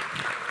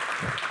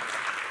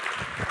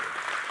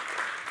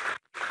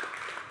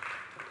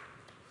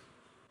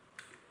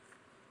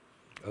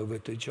 Over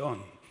to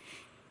John.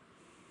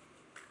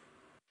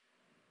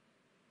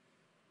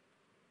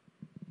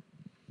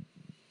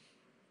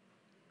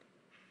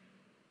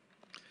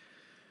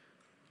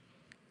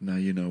 Now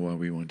you know why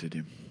we wanted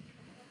him.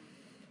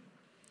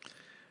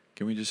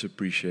 Can we just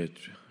appreciate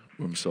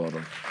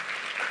Wimsada?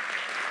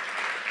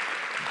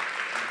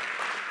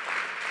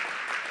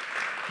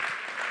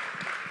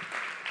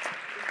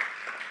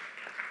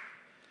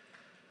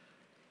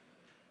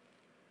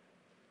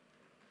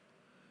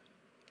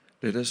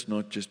 Let us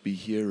not just be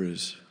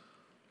hearers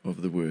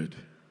of the word,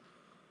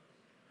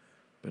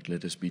 but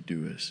let us be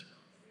doers.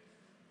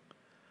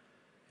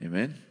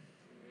 Amen?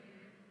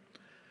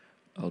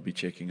 I'll be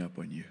checking up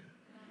on you.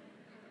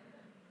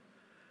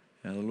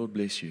 And the Lord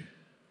bless you.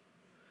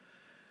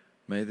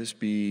 May this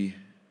be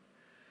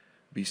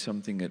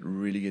something that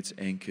really gets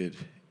anchored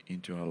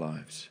into our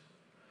lives.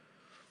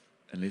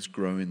 And let's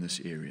grow in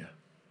this area.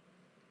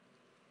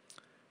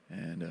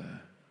 And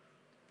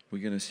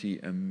we're going to see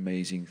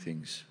amazing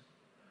things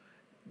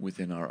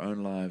within our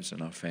own lives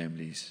and our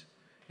families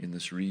in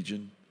this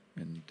region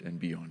and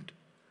beyond.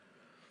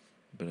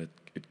 But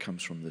it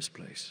comes from this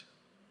place.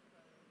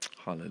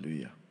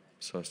 Hallelujah.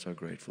 So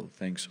grateful.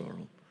 Thanks,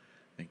 Oral.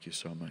 Thank you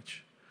so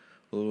much.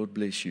 The Lord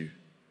bless you.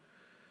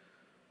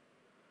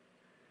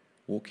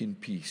 Walk in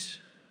peace.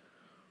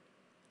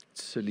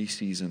 It's silly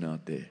season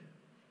out there.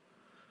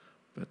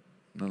 But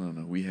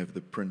no. We have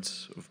the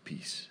Prince of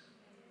Peace.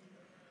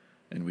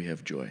 And we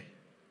have joy.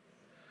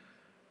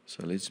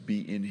 So let's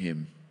be in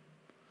Him.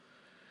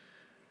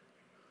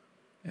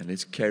 And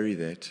let's carry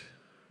that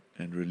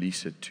and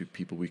release it to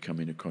people we come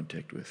into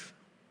contact with.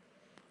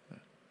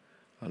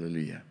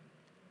 Hallelujah.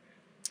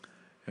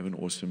 Have an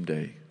awesome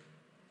day.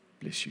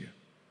 Bless you.